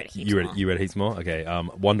 I read heaps more. You read heaps more? Okay.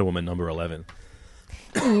 Wonder Woman number 11.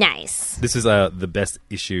 Nice. This is the best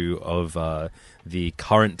issue of the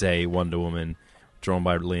current day Wonder Woman drawn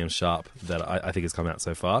by Liam Sharp that I think has come out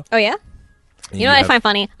so far. Oh, yeah? You know what I find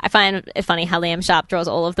funny? I find it funny how Liam Sharp draws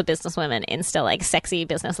all of the businesswomen in still like sexy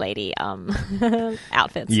business lady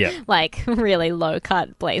outfits. Yeah. Like really low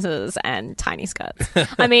cut blazers and tiny skirts.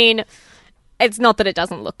 I mean, It's not that it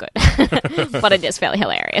doesn't look good, but it is fairly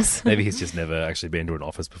hilarious. Maybe he's just never actually been to an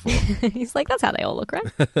office before. He's like, that's how they all look, right?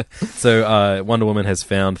 So Wonder Woman has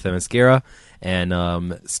found Themyscira,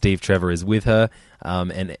 and Steve Trevor is with her,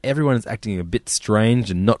 and everyone is acting a bit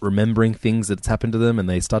strange and not remembering things that's happened to them, and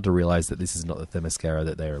they start to realize that this is not the Themyscira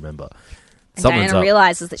that they remember. And Diana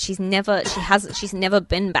realizes that she's never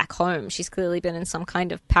been back home. She's clearly been in some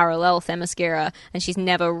kind of parallel Themyscira, and she's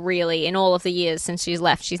never really, in all of the years since she's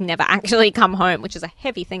left, she's never actually come home, which is a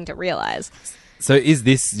heavy thing to realize. So is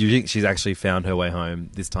this, you think she's actually found her way home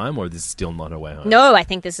this time, or is this still not her way home? No, I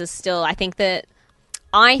think this is still, well,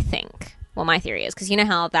 my theory is, because you know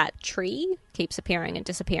how that tree keeps appearing and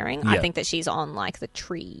disappearing? Yeah. I think that she's on, like, the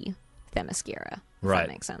tree Themyscira, if right. that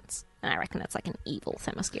makes sense. And I reckon it's like an evil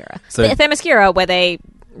Themyscira. So, the Themyscira where they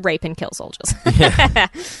rape and kill soldiers. Yeah.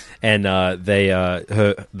 And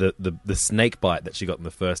the snake bite that she got in the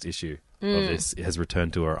first issue of this has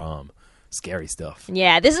returned to her arm. Scary stuff.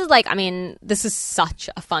 Yeah, this is such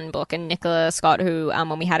a fun book. And Nicola Scott, who,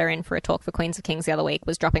 when we had her in for a talk for Queens of Kings the other week,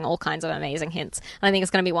 was dropping all kinds of amazing hints. And I think it's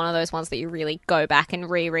going to be one of those ones that you really go back and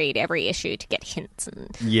reread every issue to get hints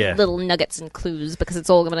and little nuggets and clues, because it's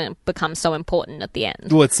all going to become so important at the end.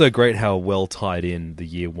 Well, it's so great how well tied in the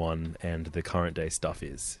year one and the current day stuff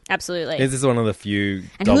is. Absolutely. This is one of the few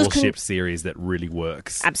double-shipped series that really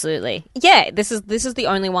works. Absolutely. Yeah, this is the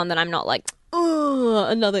only one that I'm not like, oh,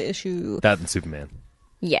 another issue. That and Superman.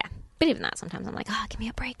 Yeah. But even that, sometimes I'm like, give me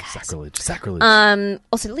a break, guys. Sacrilege.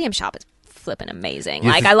 Also, Liam Sharp is flipping amazing.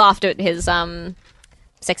 Like, I laughed at his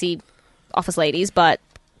sexy office ladies, but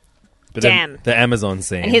damn. The Amazon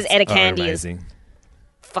scene. And his Etta Candy is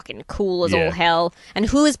fucking cool as all hell. And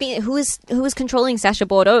who is controlling Sacha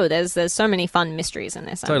Bordeaux? There's so many fun mysteries in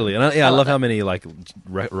this. Totally. And I love how many, like,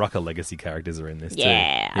 Rucker Legacy characters are in this, too.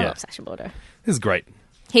 Yeah, I love Sacha Bordeaux. This is great.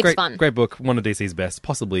 Heaps fun. Great book. One of DC's best,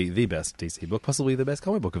 possibly the best DC book, possibly the best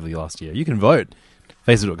comic book of the last year. You can vote.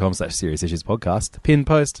 Facebook.com/Serious Issues Podcast. Pin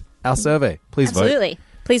post our survey. Please vote. Absolutely.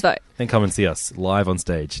 Please vote. Then come and see us live on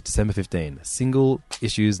stage, December 15. Single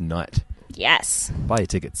Issues Night. Yes. Buy your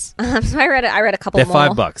tickets. So I read a couple more.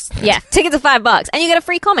 They're $5. Yeah, tickets are $5. And you get a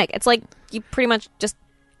free comic. It's like you pretty much just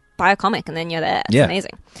buy a comic and then you're there. It's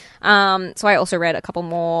amazing. So I also read a couple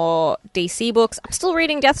more DC books. I'm still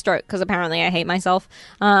reading Deathstroke because apparently I hate myself.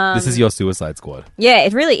 This is your Suicide Squad. Yeah,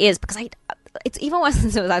 it really is, because it's even worse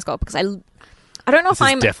than Suicide Squad, because I don't know if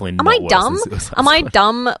I'm... Am I dumb? Am I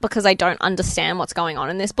dumb because I don't understand what's going on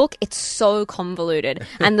in this book? It's so convoluted.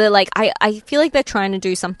 And they're like, I feel like they're trying to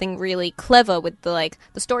do something really clever with the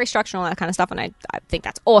story structure and all that kind of stuff. And I think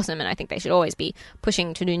that's awesome. And I think they should always be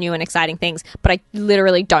pushing to do new and exciting things. But I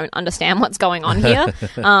literally don't understand what's going on here.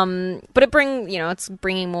 But it's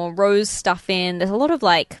bringing more Rose stuff in. There's a lot of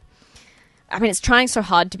it's trying so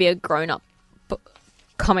hard to be a grown-up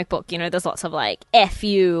comic book, there's lots of F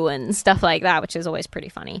you and stuff like that, which is always pretty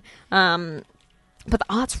funny. But the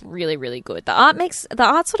art's really, really good. The art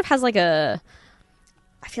sort of has I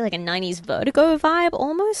feel like a 90s Vertigo vibe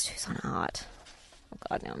almost. Who's on art? Oh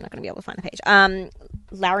god, no, I'm not going to be able to find the page.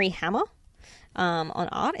 Larry Hammer on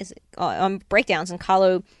art, is it on breakdowns, and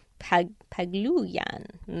Carlo Pagluyan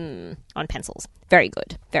on pencils. Very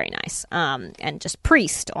good, very nice. And just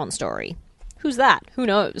Priest on story. Who's that? Who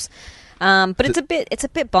knows? But it's a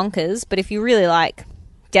bit bonkers. But if you really like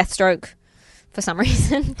Deathstroke, for some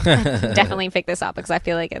reason, definitely pick this up, because I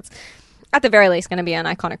feel like it's at the very least going to be an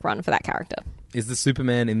iconic run for that character. Is the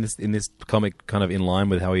Superman in this comic kind of in line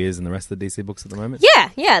with how he is in the rest of the DC books at the moment?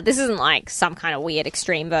 Yeah. This isn't like some kind of weird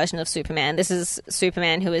extreme version of Superman. This is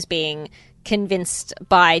Superman who is being convinced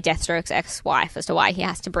by Deathstroke's ex-wife as to why he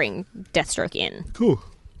has to bring Deathstroke in. Cool.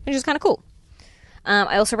 Which is kind of cool.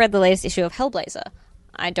 I also read the latest issue of Hellblazer.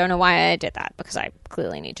 I don't know why I did that, because I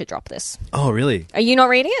clearly need to drop this. Oh, really? Are you not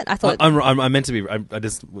reading it? I thought I meant to be. I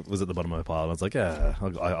just was at the bottom of my pile, and I was like, yeah,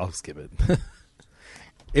 I'll skip it.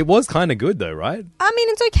 It was kind of good, though, right? I mean,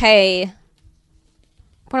 it's okay.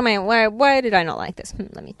 What am I? Why did I not like this?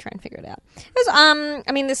 Let me try and figure it out. It was,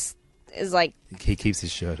 this is like... He keeps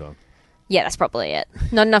his shirt on. Yeah, that's probably it.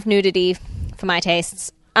 Not enough nudity for my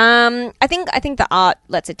tastes. I think the art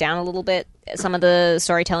lets it down a little bit. Some of the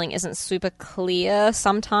storytelling isn't super clear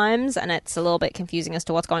sometimes, and it's a little bit confusing as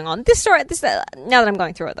to what's going on. Now that I'm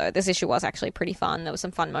going through it, though, this issue was actually pretty fun. There were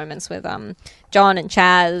some fun moments with John and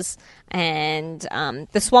Chaz, and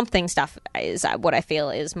the Swamp Thing stuff is what I feel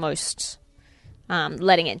is most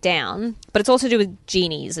letting it down. But it's also to do with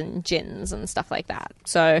genies and djinns and stuff like that.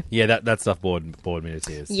 So yeah, that stuff bored me to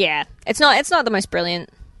tears. Yeah, it's not the most brilliant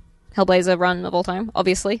Hellblazer run of all time,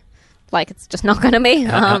 obviously. Like, it's just not going to be.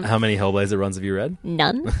 How many Hellblazer runs have you read?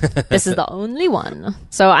 None. This is the only one.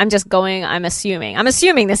 So I'm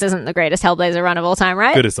assuming this isn't the greatest Hellblazer run of all time,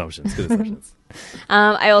 right? Good assumptions.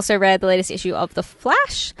 I also read the latest issue of The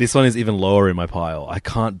Flash. This one is even lower in my pile. I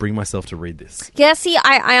can't bring myself to read this. Yeah, see,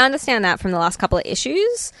 I understand that from the last couple of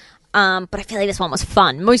issues. But I feel like this one was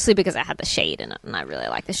fun, mostly because it had the Shade in it, and I really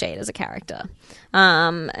like the Shade as a character.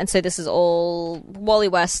 And so this is all Wally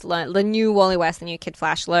West, the new Wally West, the new Kid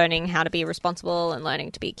Flash, learning how to be responsible and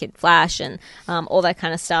learning to be Kid Flash and all that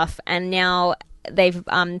kind of stuff. And now they've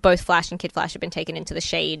both Flash and Kid Flash have been taken into the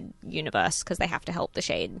Shade universe because they have to help the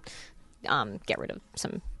Shade get rid of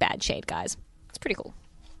some bad Shade guys. It's pretty cool.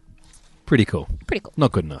 Pretty cool.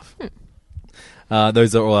 Not good enough.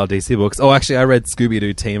 Those are all our DC books. Oh, actually, I read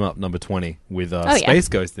Scooby-Doo Team Up number 20 with Space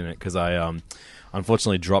Ghost in it because I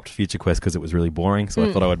unfortunately dropped Future Quest because it was really boring. So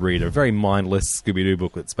I thought I would read a very mindless Scooby-Doo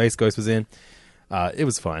book that Space Ghost was in. It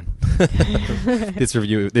was fine. This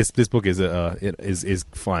book is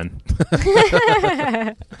fine.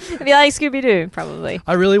 If you like Scooby-Doo, probably.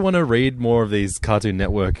 I really want to read more of these Cartoon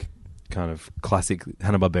Network kind of classic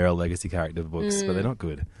Hanna-Barbera legacy character books, but they're not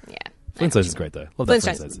good. Yeah. Flintstones is great though. Love that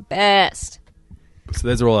Flintstones is the best. So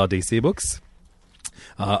those are all our DC books.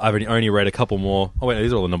 I've only read a couple more. Oh wait, no,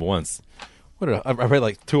 these are all the number ones. I read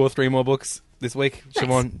like 2 or 3 more books this week. Nice.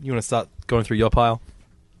 Siobhan, you want to start going through your pile?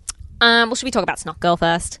 Well, should we talk about Snot Girl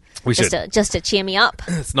first? We should. Just to cheer me up.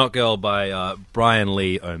 Snot Girl by Brian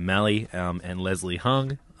Lee O'Malley and Leslie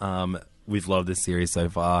Hung. We've loved this series so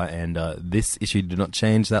far, and this issue did not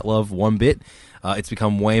change that love one bit. It's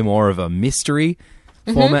become way more of a mystery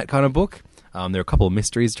format kind of book. There are a couple of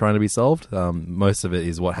mysteries trying to be solved. Most of it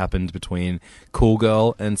is what happened between Cool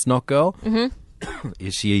Girl and Snot Girl.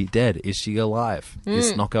 Is she dead? Is she alive? Is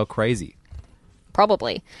Snot Girl crazy?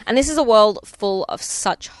 Probably. And this is a world full of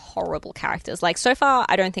such horrible characters. Like, so far,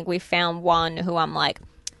 I don't think we've found one who I'm like,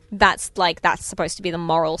 that's supposed to be the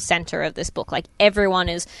moral center of this book. Like, everyone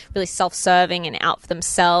is really self-serving and out for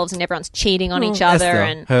themselves, and everyone's cheating on each other.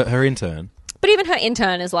 Esther, and her intern. But even her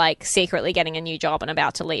intern is, like, secretly getting a new job and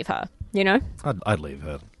about to leave her, you know? I'd leave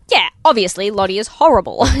her. Yeah, obviously, Lottie is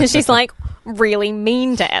horrible. She's, like, really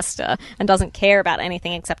mean to Esther and doesn't care about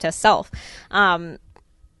anything except herself. And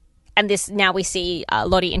now we see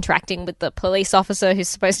Lottie interacting with the police officer who's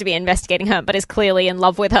supposed to be investigating her, but is clearly in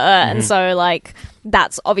love with her. And so, like,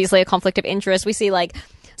 that's obviously a conflict of interest. We see, like,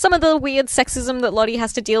 some of the weird sexism that Lottie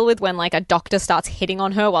has to deal with when, like, a doctor starts hitting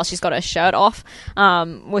on her while she's got her shirt off,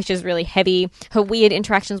 which is really heavy. Her weird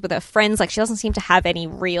interactions with her friends, like, she doesn't seem to have any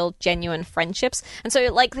real, genuine friendships. And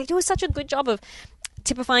so, like, they do such a good job of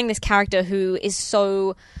typifying this character who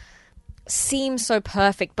seems so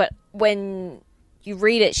perfect, but when you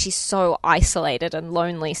read it, she's so isolated and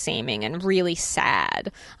lonely seeming and really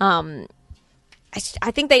sad. I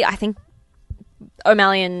think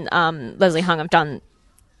O'Malley and Leslie Hung have done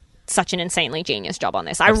such an insanely genius job on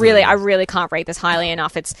this. I really can't rate this highly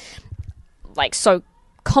enough. It's like so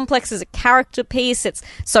complex as a character piece. It's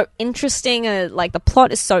so interesting. Like, the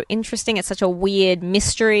plot is so interesting. It's such a weird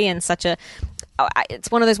mystery and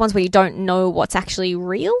it's one of those ones where you don't know what's actually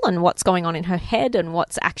real and what's going on in her head and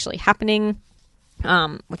what's actually happening,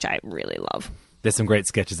 which I really love. There's some great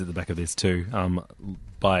sketches at the back of this too,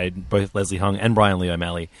 by both Leslie Hung and Brian Lee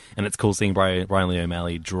O'Malley, and it's cool seeing Brian Lee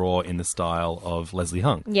O'Malley draw in the style of Leslie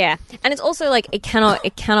Hung. Yeah, and it's also like it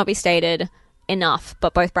cannot be stated enough,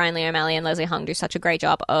 but both Brian Lee O'Malley and Leslie Hung do such a great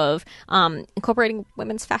job of incorporating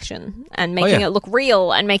women's fashion and making it look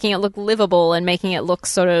real and making it look livable and making it look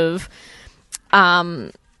sort of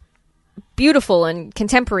beautiful and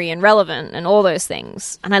contemporary and relevant and all those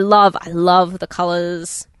things. And I love the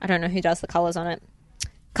colors. I don't know who does the colors on it.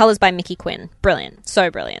 Colors by Mickey Quinn. Brilliant. So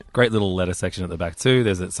brilliant. Great little letter section at the back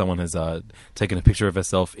too. Someone has taken a picture of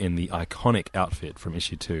herself in the iconic outfit from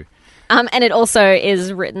issue 2. And it also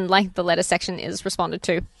is written, like, the letter section is responded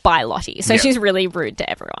to by Lottie. So she's really rude to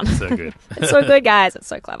everyone. So good. It's so good, guys. It's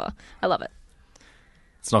so clever. I love it.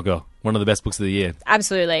 Snot Girl, one of the best books of the year.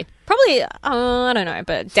 Absolutely. Probably, I don't know,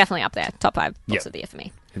 but definitely up there. Top 5 books of the year for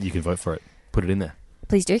me. You can vote for it. Put it in there.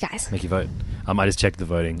 Please do, guys. Make your vote. I just checked the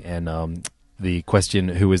voting, and the question,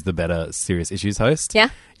 who is the better Serious Issues host? Yeah.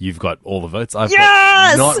 You've got all the votes. I've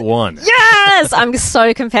got not one. Yes! I'm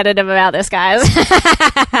so competitive about this, guys.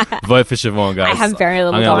 Vote for Siobhan, guys. I have very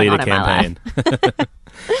little going on in my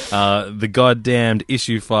life. The Goddamned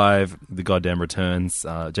issue 5, The Goddamn Returns.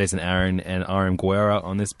 Jason Aaron and R.M. Guerra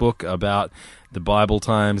on this book about the Bible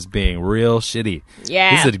times being real shitty.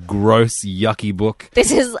 Yeah. This is a gross, yucky book.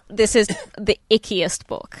 This is the ickiest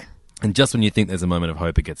book. And just when you think there's a moment of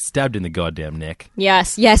hope, it gets stabbed in the goddamn neck.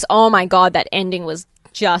 Yes. Oh my God, that ending was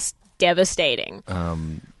just devastating.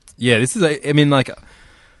 Yeah, this is I mean, like,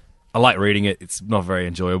 I like reading it. It's not very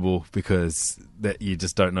enjoyable because that you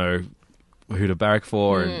just don't know who to barrack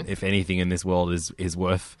for, and if anything in this world is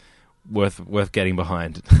worth getting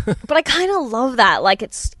behind. But I kind of love that. Like,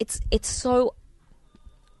 it's so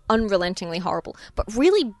unrelentingly horrible, but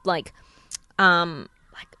really like my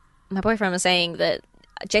boyfriend was saying that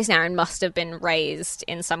Jason Aaron must have been raised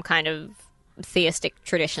in some kind of theistic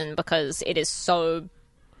tradition because it is so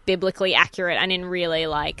biblically accurate and in really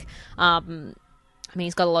like I mean,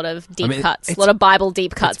 he's got a lot of deep cuts, a lot of Bible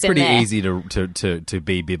deep cuts in there. It's pretty easy to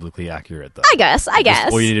be biblically accurate, though. I guess.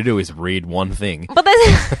 All you need to do is read one thing. But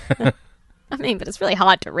there's... I mean, but it's really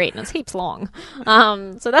hard to read, and it's heaps long.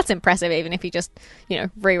 So that's impressive, even if you just,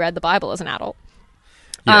 reread the Bible as an adult.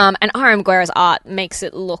 Yeah. And R.M. Guerra's art makes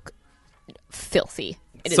it look filthy.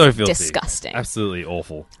 It so is filthy. Disgusting. Absolutely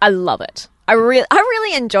awful. I love it. I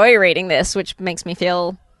really enjoy reading this, which makes me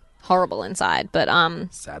feel horrible inside. But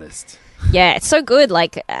saddest. Yeah, it's so good.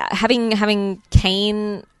 Like having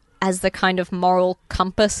Cain as the kind of moral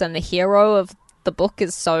compass and the hero of the book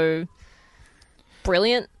is so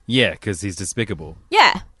brilliant. Yeah, because he's despicable.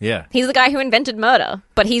 Yeah. Yeah. He's the guy who invented murder,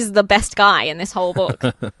 but he's the best guy in this whole book.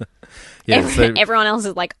 Yeah, everyone else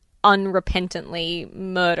is like unrepentantly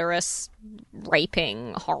murderous,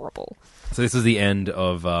 raping, horrible. So this was the end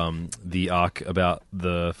of the arc about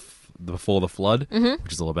before the flood,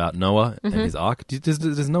 which is all about Noah and his ark.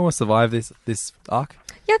 Does Noah survive this arc?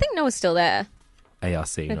 Yeah, I think Noah's still there.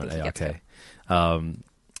 ARC, not ARK.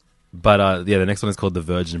 But the next one is called The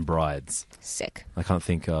Virgin Brides. Sick. I can't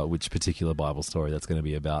think which particular Bible story that's going to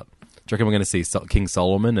be about. Do you reckon we're going to see King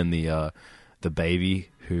Solomon and the baby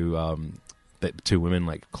who that two women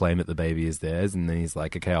like claim that the baby is theirs, and then he's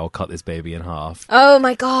like, "Okay, I'll cut this baby in half." Oh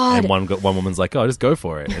my god! And one woman's like, "Oh, just go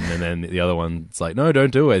for it," and then the other one's like, "No,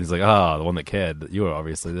 don't do it." And he's like, the one that cared. You were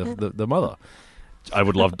obviously the mother. I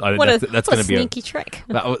would love. That's going to be a sneaky trick.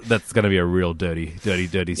 That's going to be a real dirty story.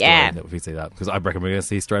 Yeah. If we see that, because I reckon we're going to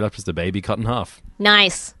see straight up just a baby cut in half.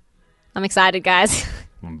 Nice. I'm excited, guys.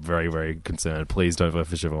 I'm very, very concerned. Please don't vote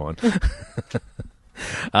for Siobhan.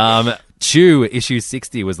 Chew, issue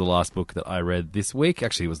 60 was the last book that I read this week.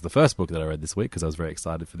 Actually, it was the first book that I read this week because I was very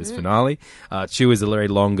excited for this finale. Chew is a very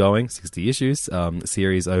long-going, 60 issues,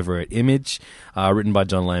 series over at Image, written by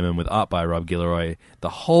John Layman with art by Rob Guillory. The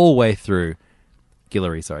whole way through...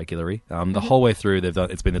 Guillory. The whole way through,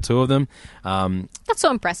 it's been the two of them. That's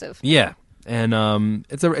so impressive. Yeah. And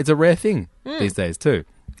it's a rare thing these days, too.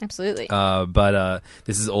 Absolutely. But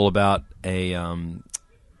this is all about an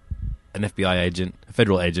FBI agent, a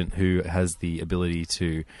federal agent, who has the ability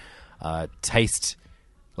to taste.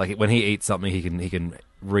 Like when he eats something, he can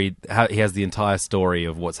read. He has the entire story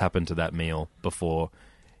of what's happened to that meal before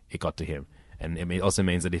it got to him. And it also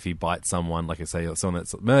means that if he bites someone, like I say, someone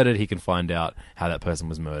that's murdered, he can find out how that person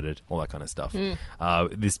was murdered, all that kind of stuff.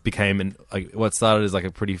 This became what started as like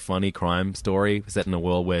a pretty funny crime story set in a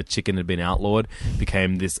world where chicken had been outlawed,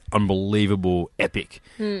 became this unbelievable epic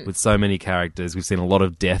with so many characters. We've seen a lot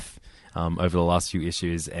of death over the last few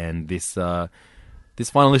issues, and this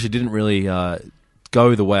final issue didn't really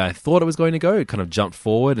go the way I thought it was going to go. It kind of jumped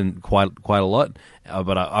forward and quite a lot,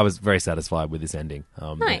 but I was very satisfied with this ending.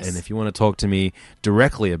 Nice. And if you want to talk to me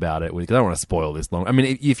directly about it, because I don't want to spoil this long. I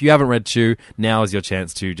mean, if you haven't read Chew, now is your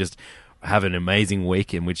chance to just have an amazing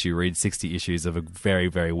week in which you read 60 issues of a very,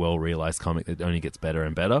 very well realized comic that only gets better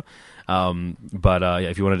and better. But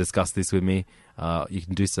if you want to discuss this with me, you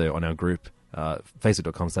can do so on our group.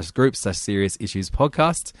 Facebook.com/group/serious issues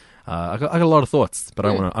podcast. I got a lot of thoughts, but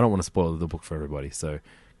I don't want to spoil the book for everybody. So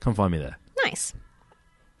come find me there. Nice.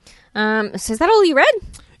 So is that all you read?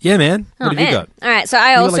 Yeah, man. What have you got? All right. So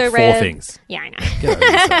I You got, also like, read 4 things. Yeah, I know. Get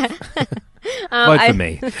over yourself. Vote for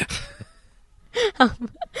me.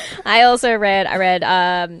 I read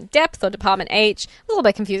Depth or Department H. It was a little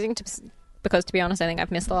bit confusing because, to be honest, I think I've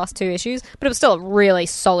missed the last 2 issues, but it was still a really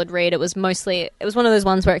solid read. It was one of those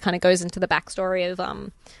ones where it kind of goes into the backstory of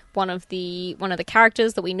one of the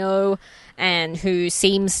characters that we know and who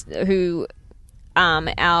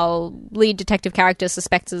our lead detective character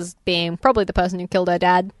suspects as being probably the person who killed her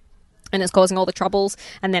dad and is causing all the troubles.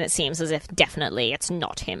 And then it seems as if definitely it's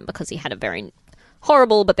not him because he had a very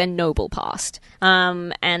horrible but then noble past.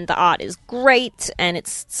 And the art is great, and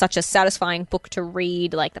it's such a satisfying book to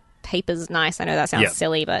read. Like, the paper's nice. I know that sounds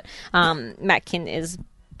silly, but Matt Kint is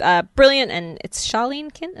brilliant, and it's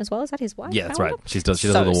Charlene Kint as well. Is that his wife? Yeah, that's right. She does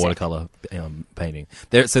So a little sick. watercolor painting.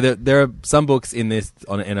 There are some books in this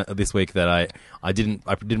this week that I didn't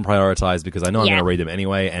prioritize because I know I'm going to read them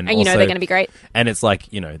anyway, and you know they're going to be great. And it's like,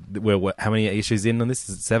 we're how many issues in on this?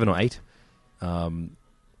 Is it 7 or 8?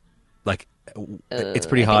 It's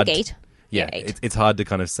pretty hard. 8. Yeah, 8. it's hard to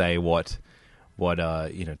kind of say what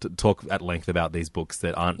to talk at length about these books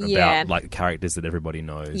that aren't Yeah. about like characters that everybody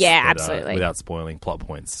knows. Yeah, but, absolutely. without spoiling plot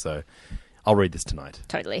points. So I'll read this tonight.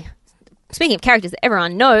 Totally. Speaking of characters that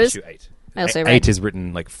everyone knows, Issue 8. I also read 8 is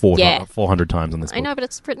written like 400 times on this book. I know, but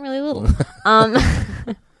it's written really little.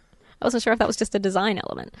 I wasn't sure if that was just a design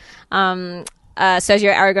element.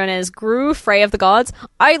 Sergio Aragonés Gru, Frey of the Gods.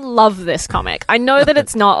 I love this comic. I know that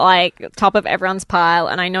it's not like top of everyone's pile,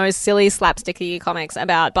 and I know silly slapsticky comics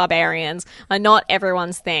about barbarians are not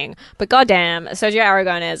everyone's thing. But goddamn, Sergio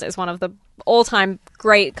Aragonés is one of the all-time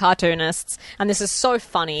great cartoonists, and this is so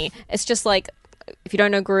funny. It's just like, if you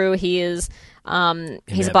don't know Gru, he's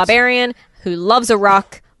a barbarian who loves a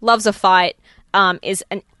ruck, loves a fight, is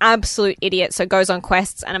an absolute idiot, so goes on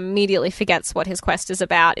quests and immediately forgets what his quest is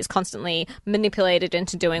about, is constantly manipulated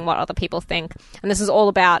into doing what other people think. And this is all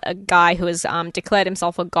about a guy who has declared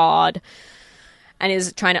himself a god and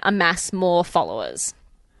is trying to amass more followers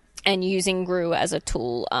and using Gru as a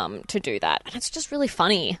tool to do that. And it's just really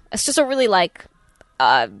funny. It's just a really, like,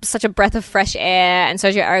 such a breath of fresh air, and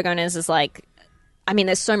Sergio Aragonés is like, I mean,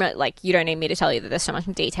 there's so much, like, you don't need me to tell you that there's so much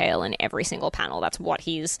detail in every single panel. That's what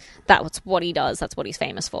he does. That's what he's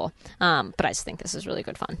famous for. But I just think this is really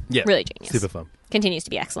good fun. Yeah, really genius. super fun. Continues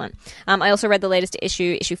to be excellent. I also read the latest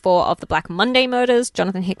issue 4 of the Black Monday Murders,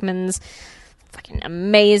 Jonathan Hickman's fucking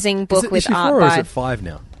amazing book is it with issue art 4 or by... is it 5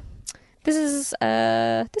 now? This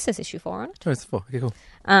is issue 4 on it. Oh, it's 4. Okay, cool.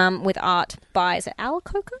 With art by, is it Al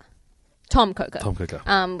Coker? Tom Coker.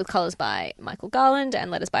 With colours by Michael Garland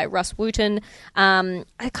and letters by Russ Wooten. I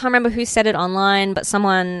can't remember who said it online, but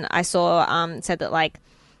someone I saw said that, like,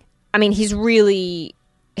 I mean,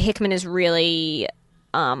 Hickman is really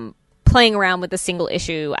playing around with the single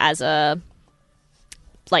issue as a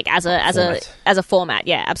format.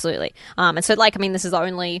 Yeah, absolutely. And so, like, I mean, this is the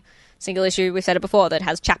only single issue, we've said it before, that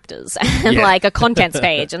has chapters and like a contents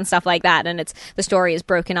page and stuff like that, and the story is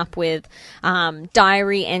broken up with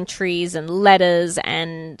diary entries and letters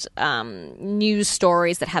and news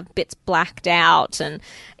stories that have bits blacked out, and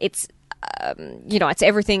it's it's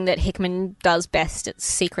everything that Hickman does best. It's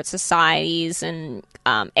secret societies and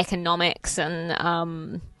economics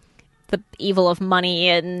and the evil of money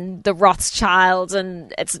and the Rothschilds,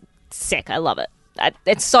 and it's sick. I love it.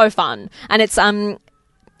 It's so fun, and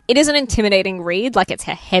it is an intimidating read. Like, it's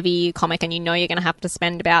a heavy comic, and you know you're going to have to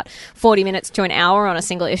spend about 40 minutes to an hour on a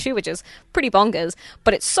single issue, which is pretty bonkers,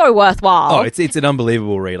 but it's so worthwhile. Oh, it's an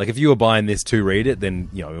unbelievable read. Like, if you were buying this to read it, then,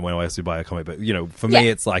 when I used to buy a comic, but, for me,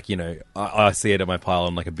 it's like, I see it at my pile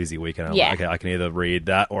on, like, a busy week, and I'm like, okay, I can either read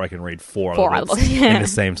that or I can read four other books in the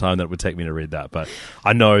same time that it would take me to read that. But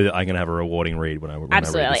I know that I'm going to have a rewarding read when I read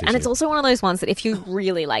this issue. And it's also one of those ones that if you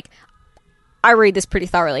really, like... I read this pretty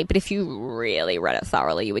thoroughly, but if you really read it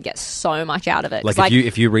thoroughly, you would get so much out of it. Like,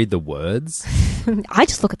 if you read the words? I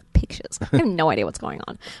just look at the pictures. I have no idea what's going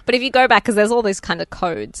on. But if you go back, because there's all these kind of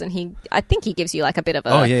codes, and I think he gives you like a bit of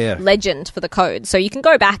a legend for the code. So you can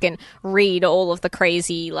go back and read all of the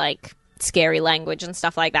crazy, like, scary language and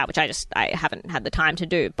stuff like that, which I haven't had the time to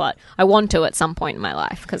do, but I want to at some point in my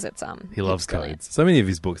life, because it's he loves brilliant. codes. So many of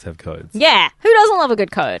his books have codes. Yeah, who doesn't love a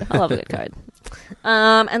good code? I love a good code.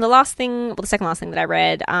 And the second last thing that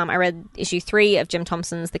I read issue 3 of Jim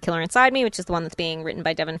Thompson's The Killer Inside Me, which is the one that's being written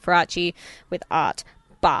by Devin Faraci with art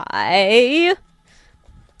by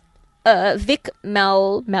Vic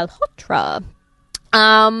Malhotra.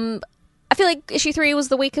 I feel like issue 3 was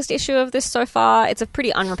the weakest issue of this so far. It's a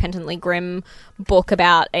pretty unrepentantly grim book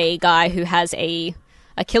about a guy who has a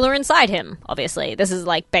killer inside him, obviously. This is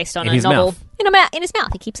like based on a novel. Mouth. In his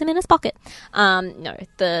mouth. He keeps him in his pocket.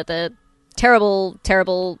 The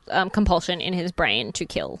terrible compulsion in his brain to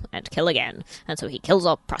kill and kill again, and so he kills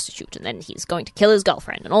a prostitute, and then he's going to kill his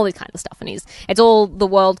girlfriend and all these kinds of stuff, and it's all the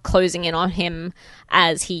world closing in on him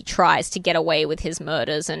as he tries to get away with his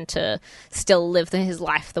murders and to still live his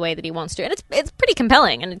life the way that he wants to, and it's pretty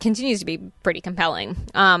compelling, and it continues to be pretty compelling.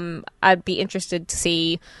 I'd be interested to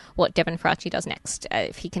see what Devin Faraci does next,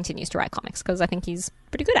 if he continues to write comics, because I think he's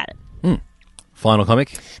pretty good at it. Final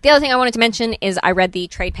comic. The other thing I wanted to mention is I read the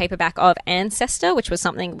trade paperback of Ancestor, which was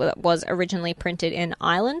something that was originally printed in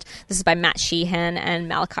Ireland. This is by Matt Sheehan and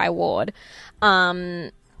Malachi Ward.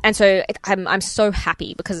 And so I'm so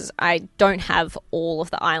happy because I don't have all of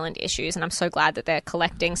the Island issues, and I'm so glad that they're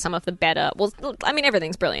collecting some of the better... Well, I mean,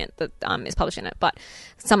 everything's brilliant that is published in it, but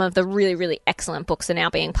some of the really, really excellent books are now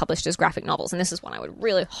being published as graphic novels, and this is one I would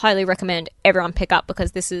really highly recommend everyone pick up,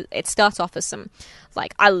 because it starts off as some...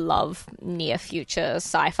 Like, I love near-future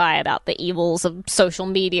sci-fi about the evils of social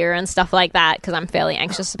media and stuff like that, because I'm fairly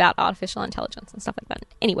anxious about artificial intelligence and stuff like that.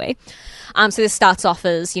 Anyway, so this starts off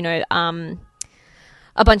as,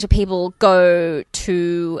 a bunch of people go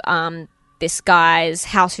to this guy's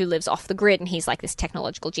house who lives off the grid, and he's like this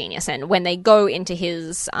technological genius. And when they go into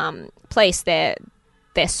his place, their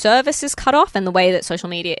service is cut off, and the way that social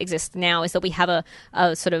media exists now is that we have a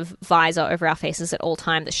sort of visor over our faces at all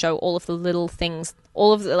time that show all of the little things,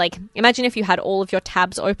 all of the, like, imagine if you had all of your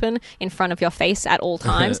tabs open in front of your face at all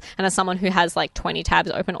times. And as someone who has like 20 tabs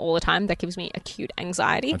open all the time, that gives me acute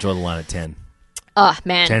anxiety. I draw the line at 10. Oh,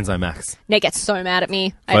 man. 10's my max. Nate gets so mad at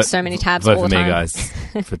me. I have so many tabs vote all the for me, time. guys.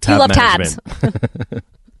 For tab You love management. tabs.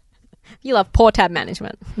 You love poor tab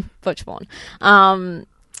management. Vote Siobhan.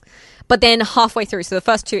 But then halfway through, so the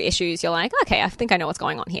first 2 issues, you're like, okay, I think I know what's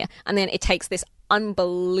going on here. And then it takes this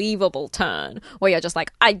unbelievable turn where you're just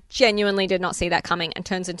like, I genuinely did not see that coming, and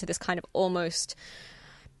turns into this kind of almost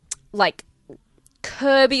like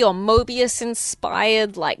Kirby or Mobius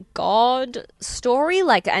inspired like God story,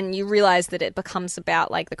 like, and you realize that it becomes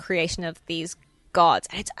about like the creation of these gods.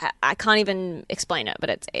 And I can't even explain it,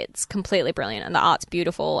 but it's completely brilliant, and the art's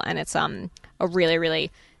beautiful, and it's a really,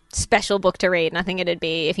 really special book to read. And I think it'd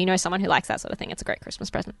be, if you know someone who likes that sort of thing, it's a great Christmas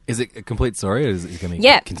present. Is it a complete story, or is it going to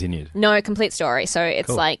be continued? No, complete story. So it's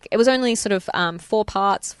cool. Like, it was only sort of 4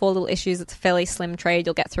 parts, 4 little issues. It's a fairly slim trade.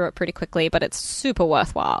 You'll get through it pretty quickly, but it's super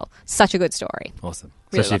worthwhile. Such a good story. Awesome.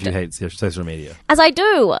 Really Especially if you hate social media. As I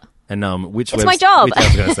do. And which it's my job. I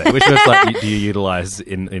was going to say, which website do you utilize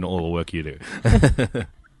in all the work you do?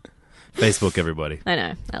 Facebook, everybody. I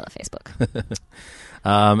know. I love Facebook.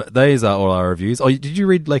 Those are all our reviews. Oh, did you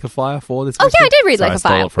read Lake of Fire 4 this week? Oh, yeah, I did read Lake of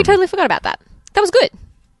Fire. We totally forgot about that. That was good.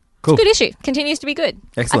 Cool. It's a good issue. Continues to be good.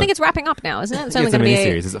 Excellent. I think it's wrapping up now, isn't it? It's only going to be a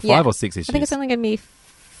series. Is it 5 or 6 issues? I think it's only going to be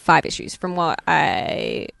 5 issues from what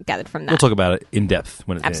I gathered from that. We'll talk about it in depth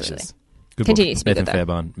when it finishes. Good Continues book. to be Nathan good, though.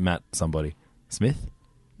 Fairbairn, Matt somebody. Smith?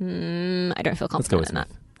 I don't feel confident Let's go with in Smith.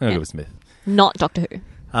 that. I'm going to go with Smith. Not Doctor Who.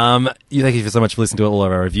 Thank you so much for listening to all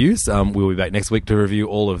of our reviews. We'll be back next week to review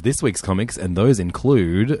all of this week's comics, and those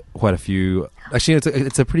include quite a few. Actually,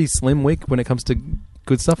 it's a pretty slim week when it comes to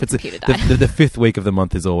good stuff. It's the 5th week of the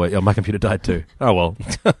month is always. Oh, my computer died too. Oh well.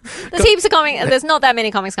 There's heaps of comics. There's not that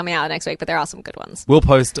many comics coming out next week, but there are some good ones. We'll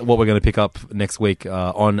post what we're going to pick up next week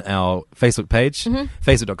on our Facebook page,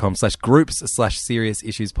 facebook.com/groups/Serious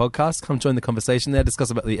Issues Podcast. Come join the conversation there. Discuss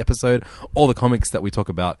about the episode, all the comics that we talk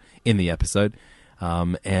about in the episode.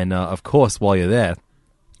 And of course, while you're there,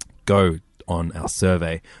 go on our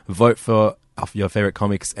survey. Vote for your favorite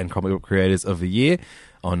comics and comic book creators of the year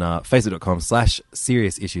on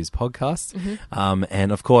facebook.com/Serious Issues Podcast.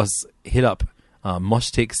 And of course, hit up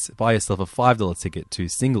Mosh Tix, buy yourself a $5 ticket to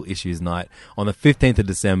Single Issues Night on the 15th of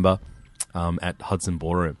December at Hudson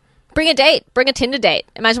Ballroom. Bring a date. Bring a Tinder date.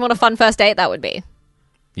 Imagine what a fun first date that would be.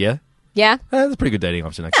 Yeah? Yeah? That's a pretty good dating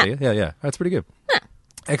option, actually. Yeah. That's pretty good.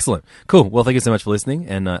 Excellent. Cool. Well, thank you so much for listening.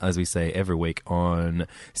 And as we say every week on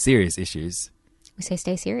Serious Issues... We say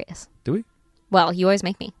stay serious. Do we? Well, you always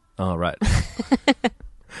make me. Oh, right.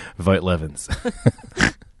 Vote Levins.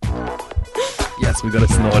 Yes, we got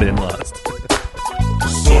to snort in last.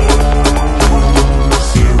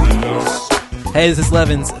 Hey, this is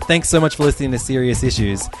Levins. Thanks so much for listening to Serious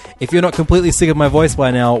Issues. If you're not completely sick of my voice by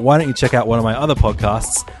now, why don't you check out one of my other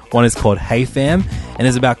podcasts? One is called Hey Fam, and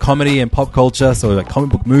it's about comedy and pop culture, so like comic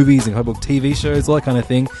book movies and comic book TV shows, all that kind of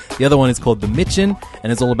thing. The other one is called The Mitchin,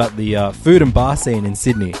 and it's all about the food and bar scene in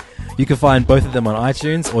Sydney. You can find both of them on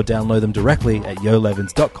iTunes or download them directly at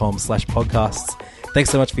yolevins.com/podcasts. Thanks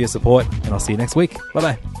so much for your support, and I'll see you next week.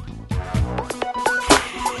 Bye-bye.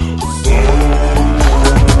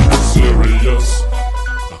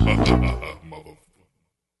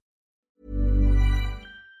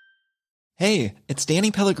 Hey, it's Danny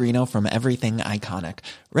Pellegrino from Everything Iconic.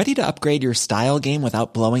 Ready to upgrade your style game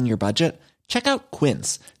without blowing your budget? Check out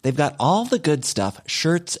Quince. They've got all the good stuff,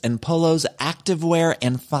 shirts and polos, activewear,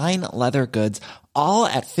 and fine leather goods, all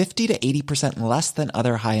at 50 to 80% less than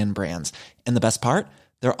other high-end brands. And the best part?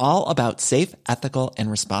 They're all about safe, ethical, and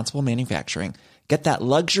responsible manufacturing. Get that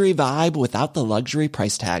luxury vibe without the luxury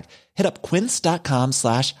price tag. Hit up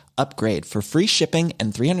quince.com/upgrade for free shipping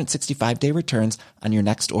and 365-day returns on your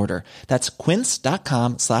next order. That's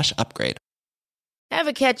quince.com/upgrade.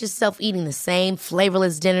 Ever catch yourself eating the same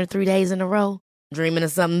flavorless dinner 3 days in a row? Dreaming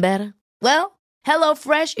of something better? Well,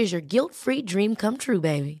 HelloFresh is your guilt-free dream come true,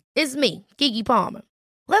 baby. It's me, Keke Palmer.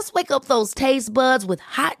 Let's wake up those taste buds with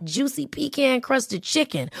hot, juicy pecan-crusted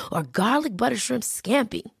chicken or garlic butter shrimp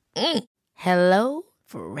scampi. Hello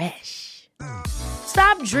Fresh.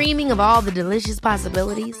 Stop dreaming of all the delicious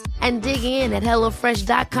possibilities and dig in at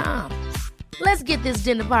HelloFresh.com. Let's get this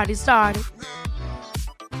dinner party started.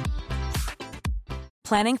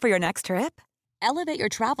 Planning for your next trip? Elevate your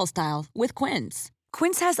travel style with Quince.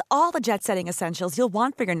 Quince has all the jet-setting essentials you'll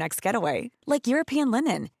want for your next getaway, like European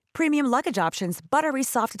linen, premium luggage options, buttery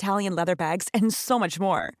soft Italian leather bags, and so much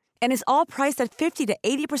more. And is all priced at 50 to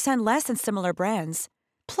 80% less than similar brands.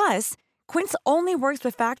 Plus, Quince only works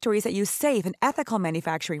with factories that use safe and ethical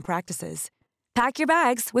manufacturing practices. Pack your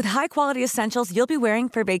bags with high-quality essentials you'll be wearing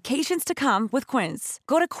for vacations to come with Quince.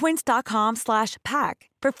 Go to quince.com/pack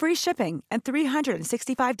for free shipping and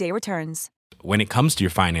 365-day returns. When it comes to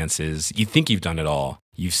your finances, you think you've done it all.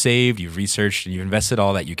 You've saved, you've researched, and you've invested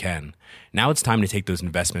all that you can. Now it's time to take those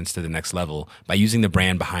investments to the next level by using the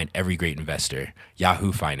brand behind every great investor,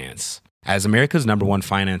 Yahoo Finance. As America's #1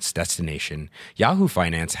 finance destination, Yahoo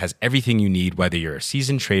Finance has everything you need, whether you're a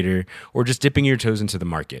seasoned trader or just dipping your toes into the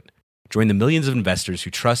market. Join the millions of investors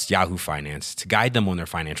who trust Yahoo Finance to guide them on their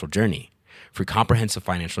financial journey. For comprehensive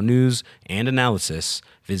financial news and analysis,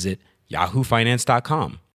 visit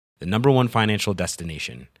yahoofinance.com. The #1 financial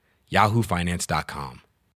destination, yahoofinance.com.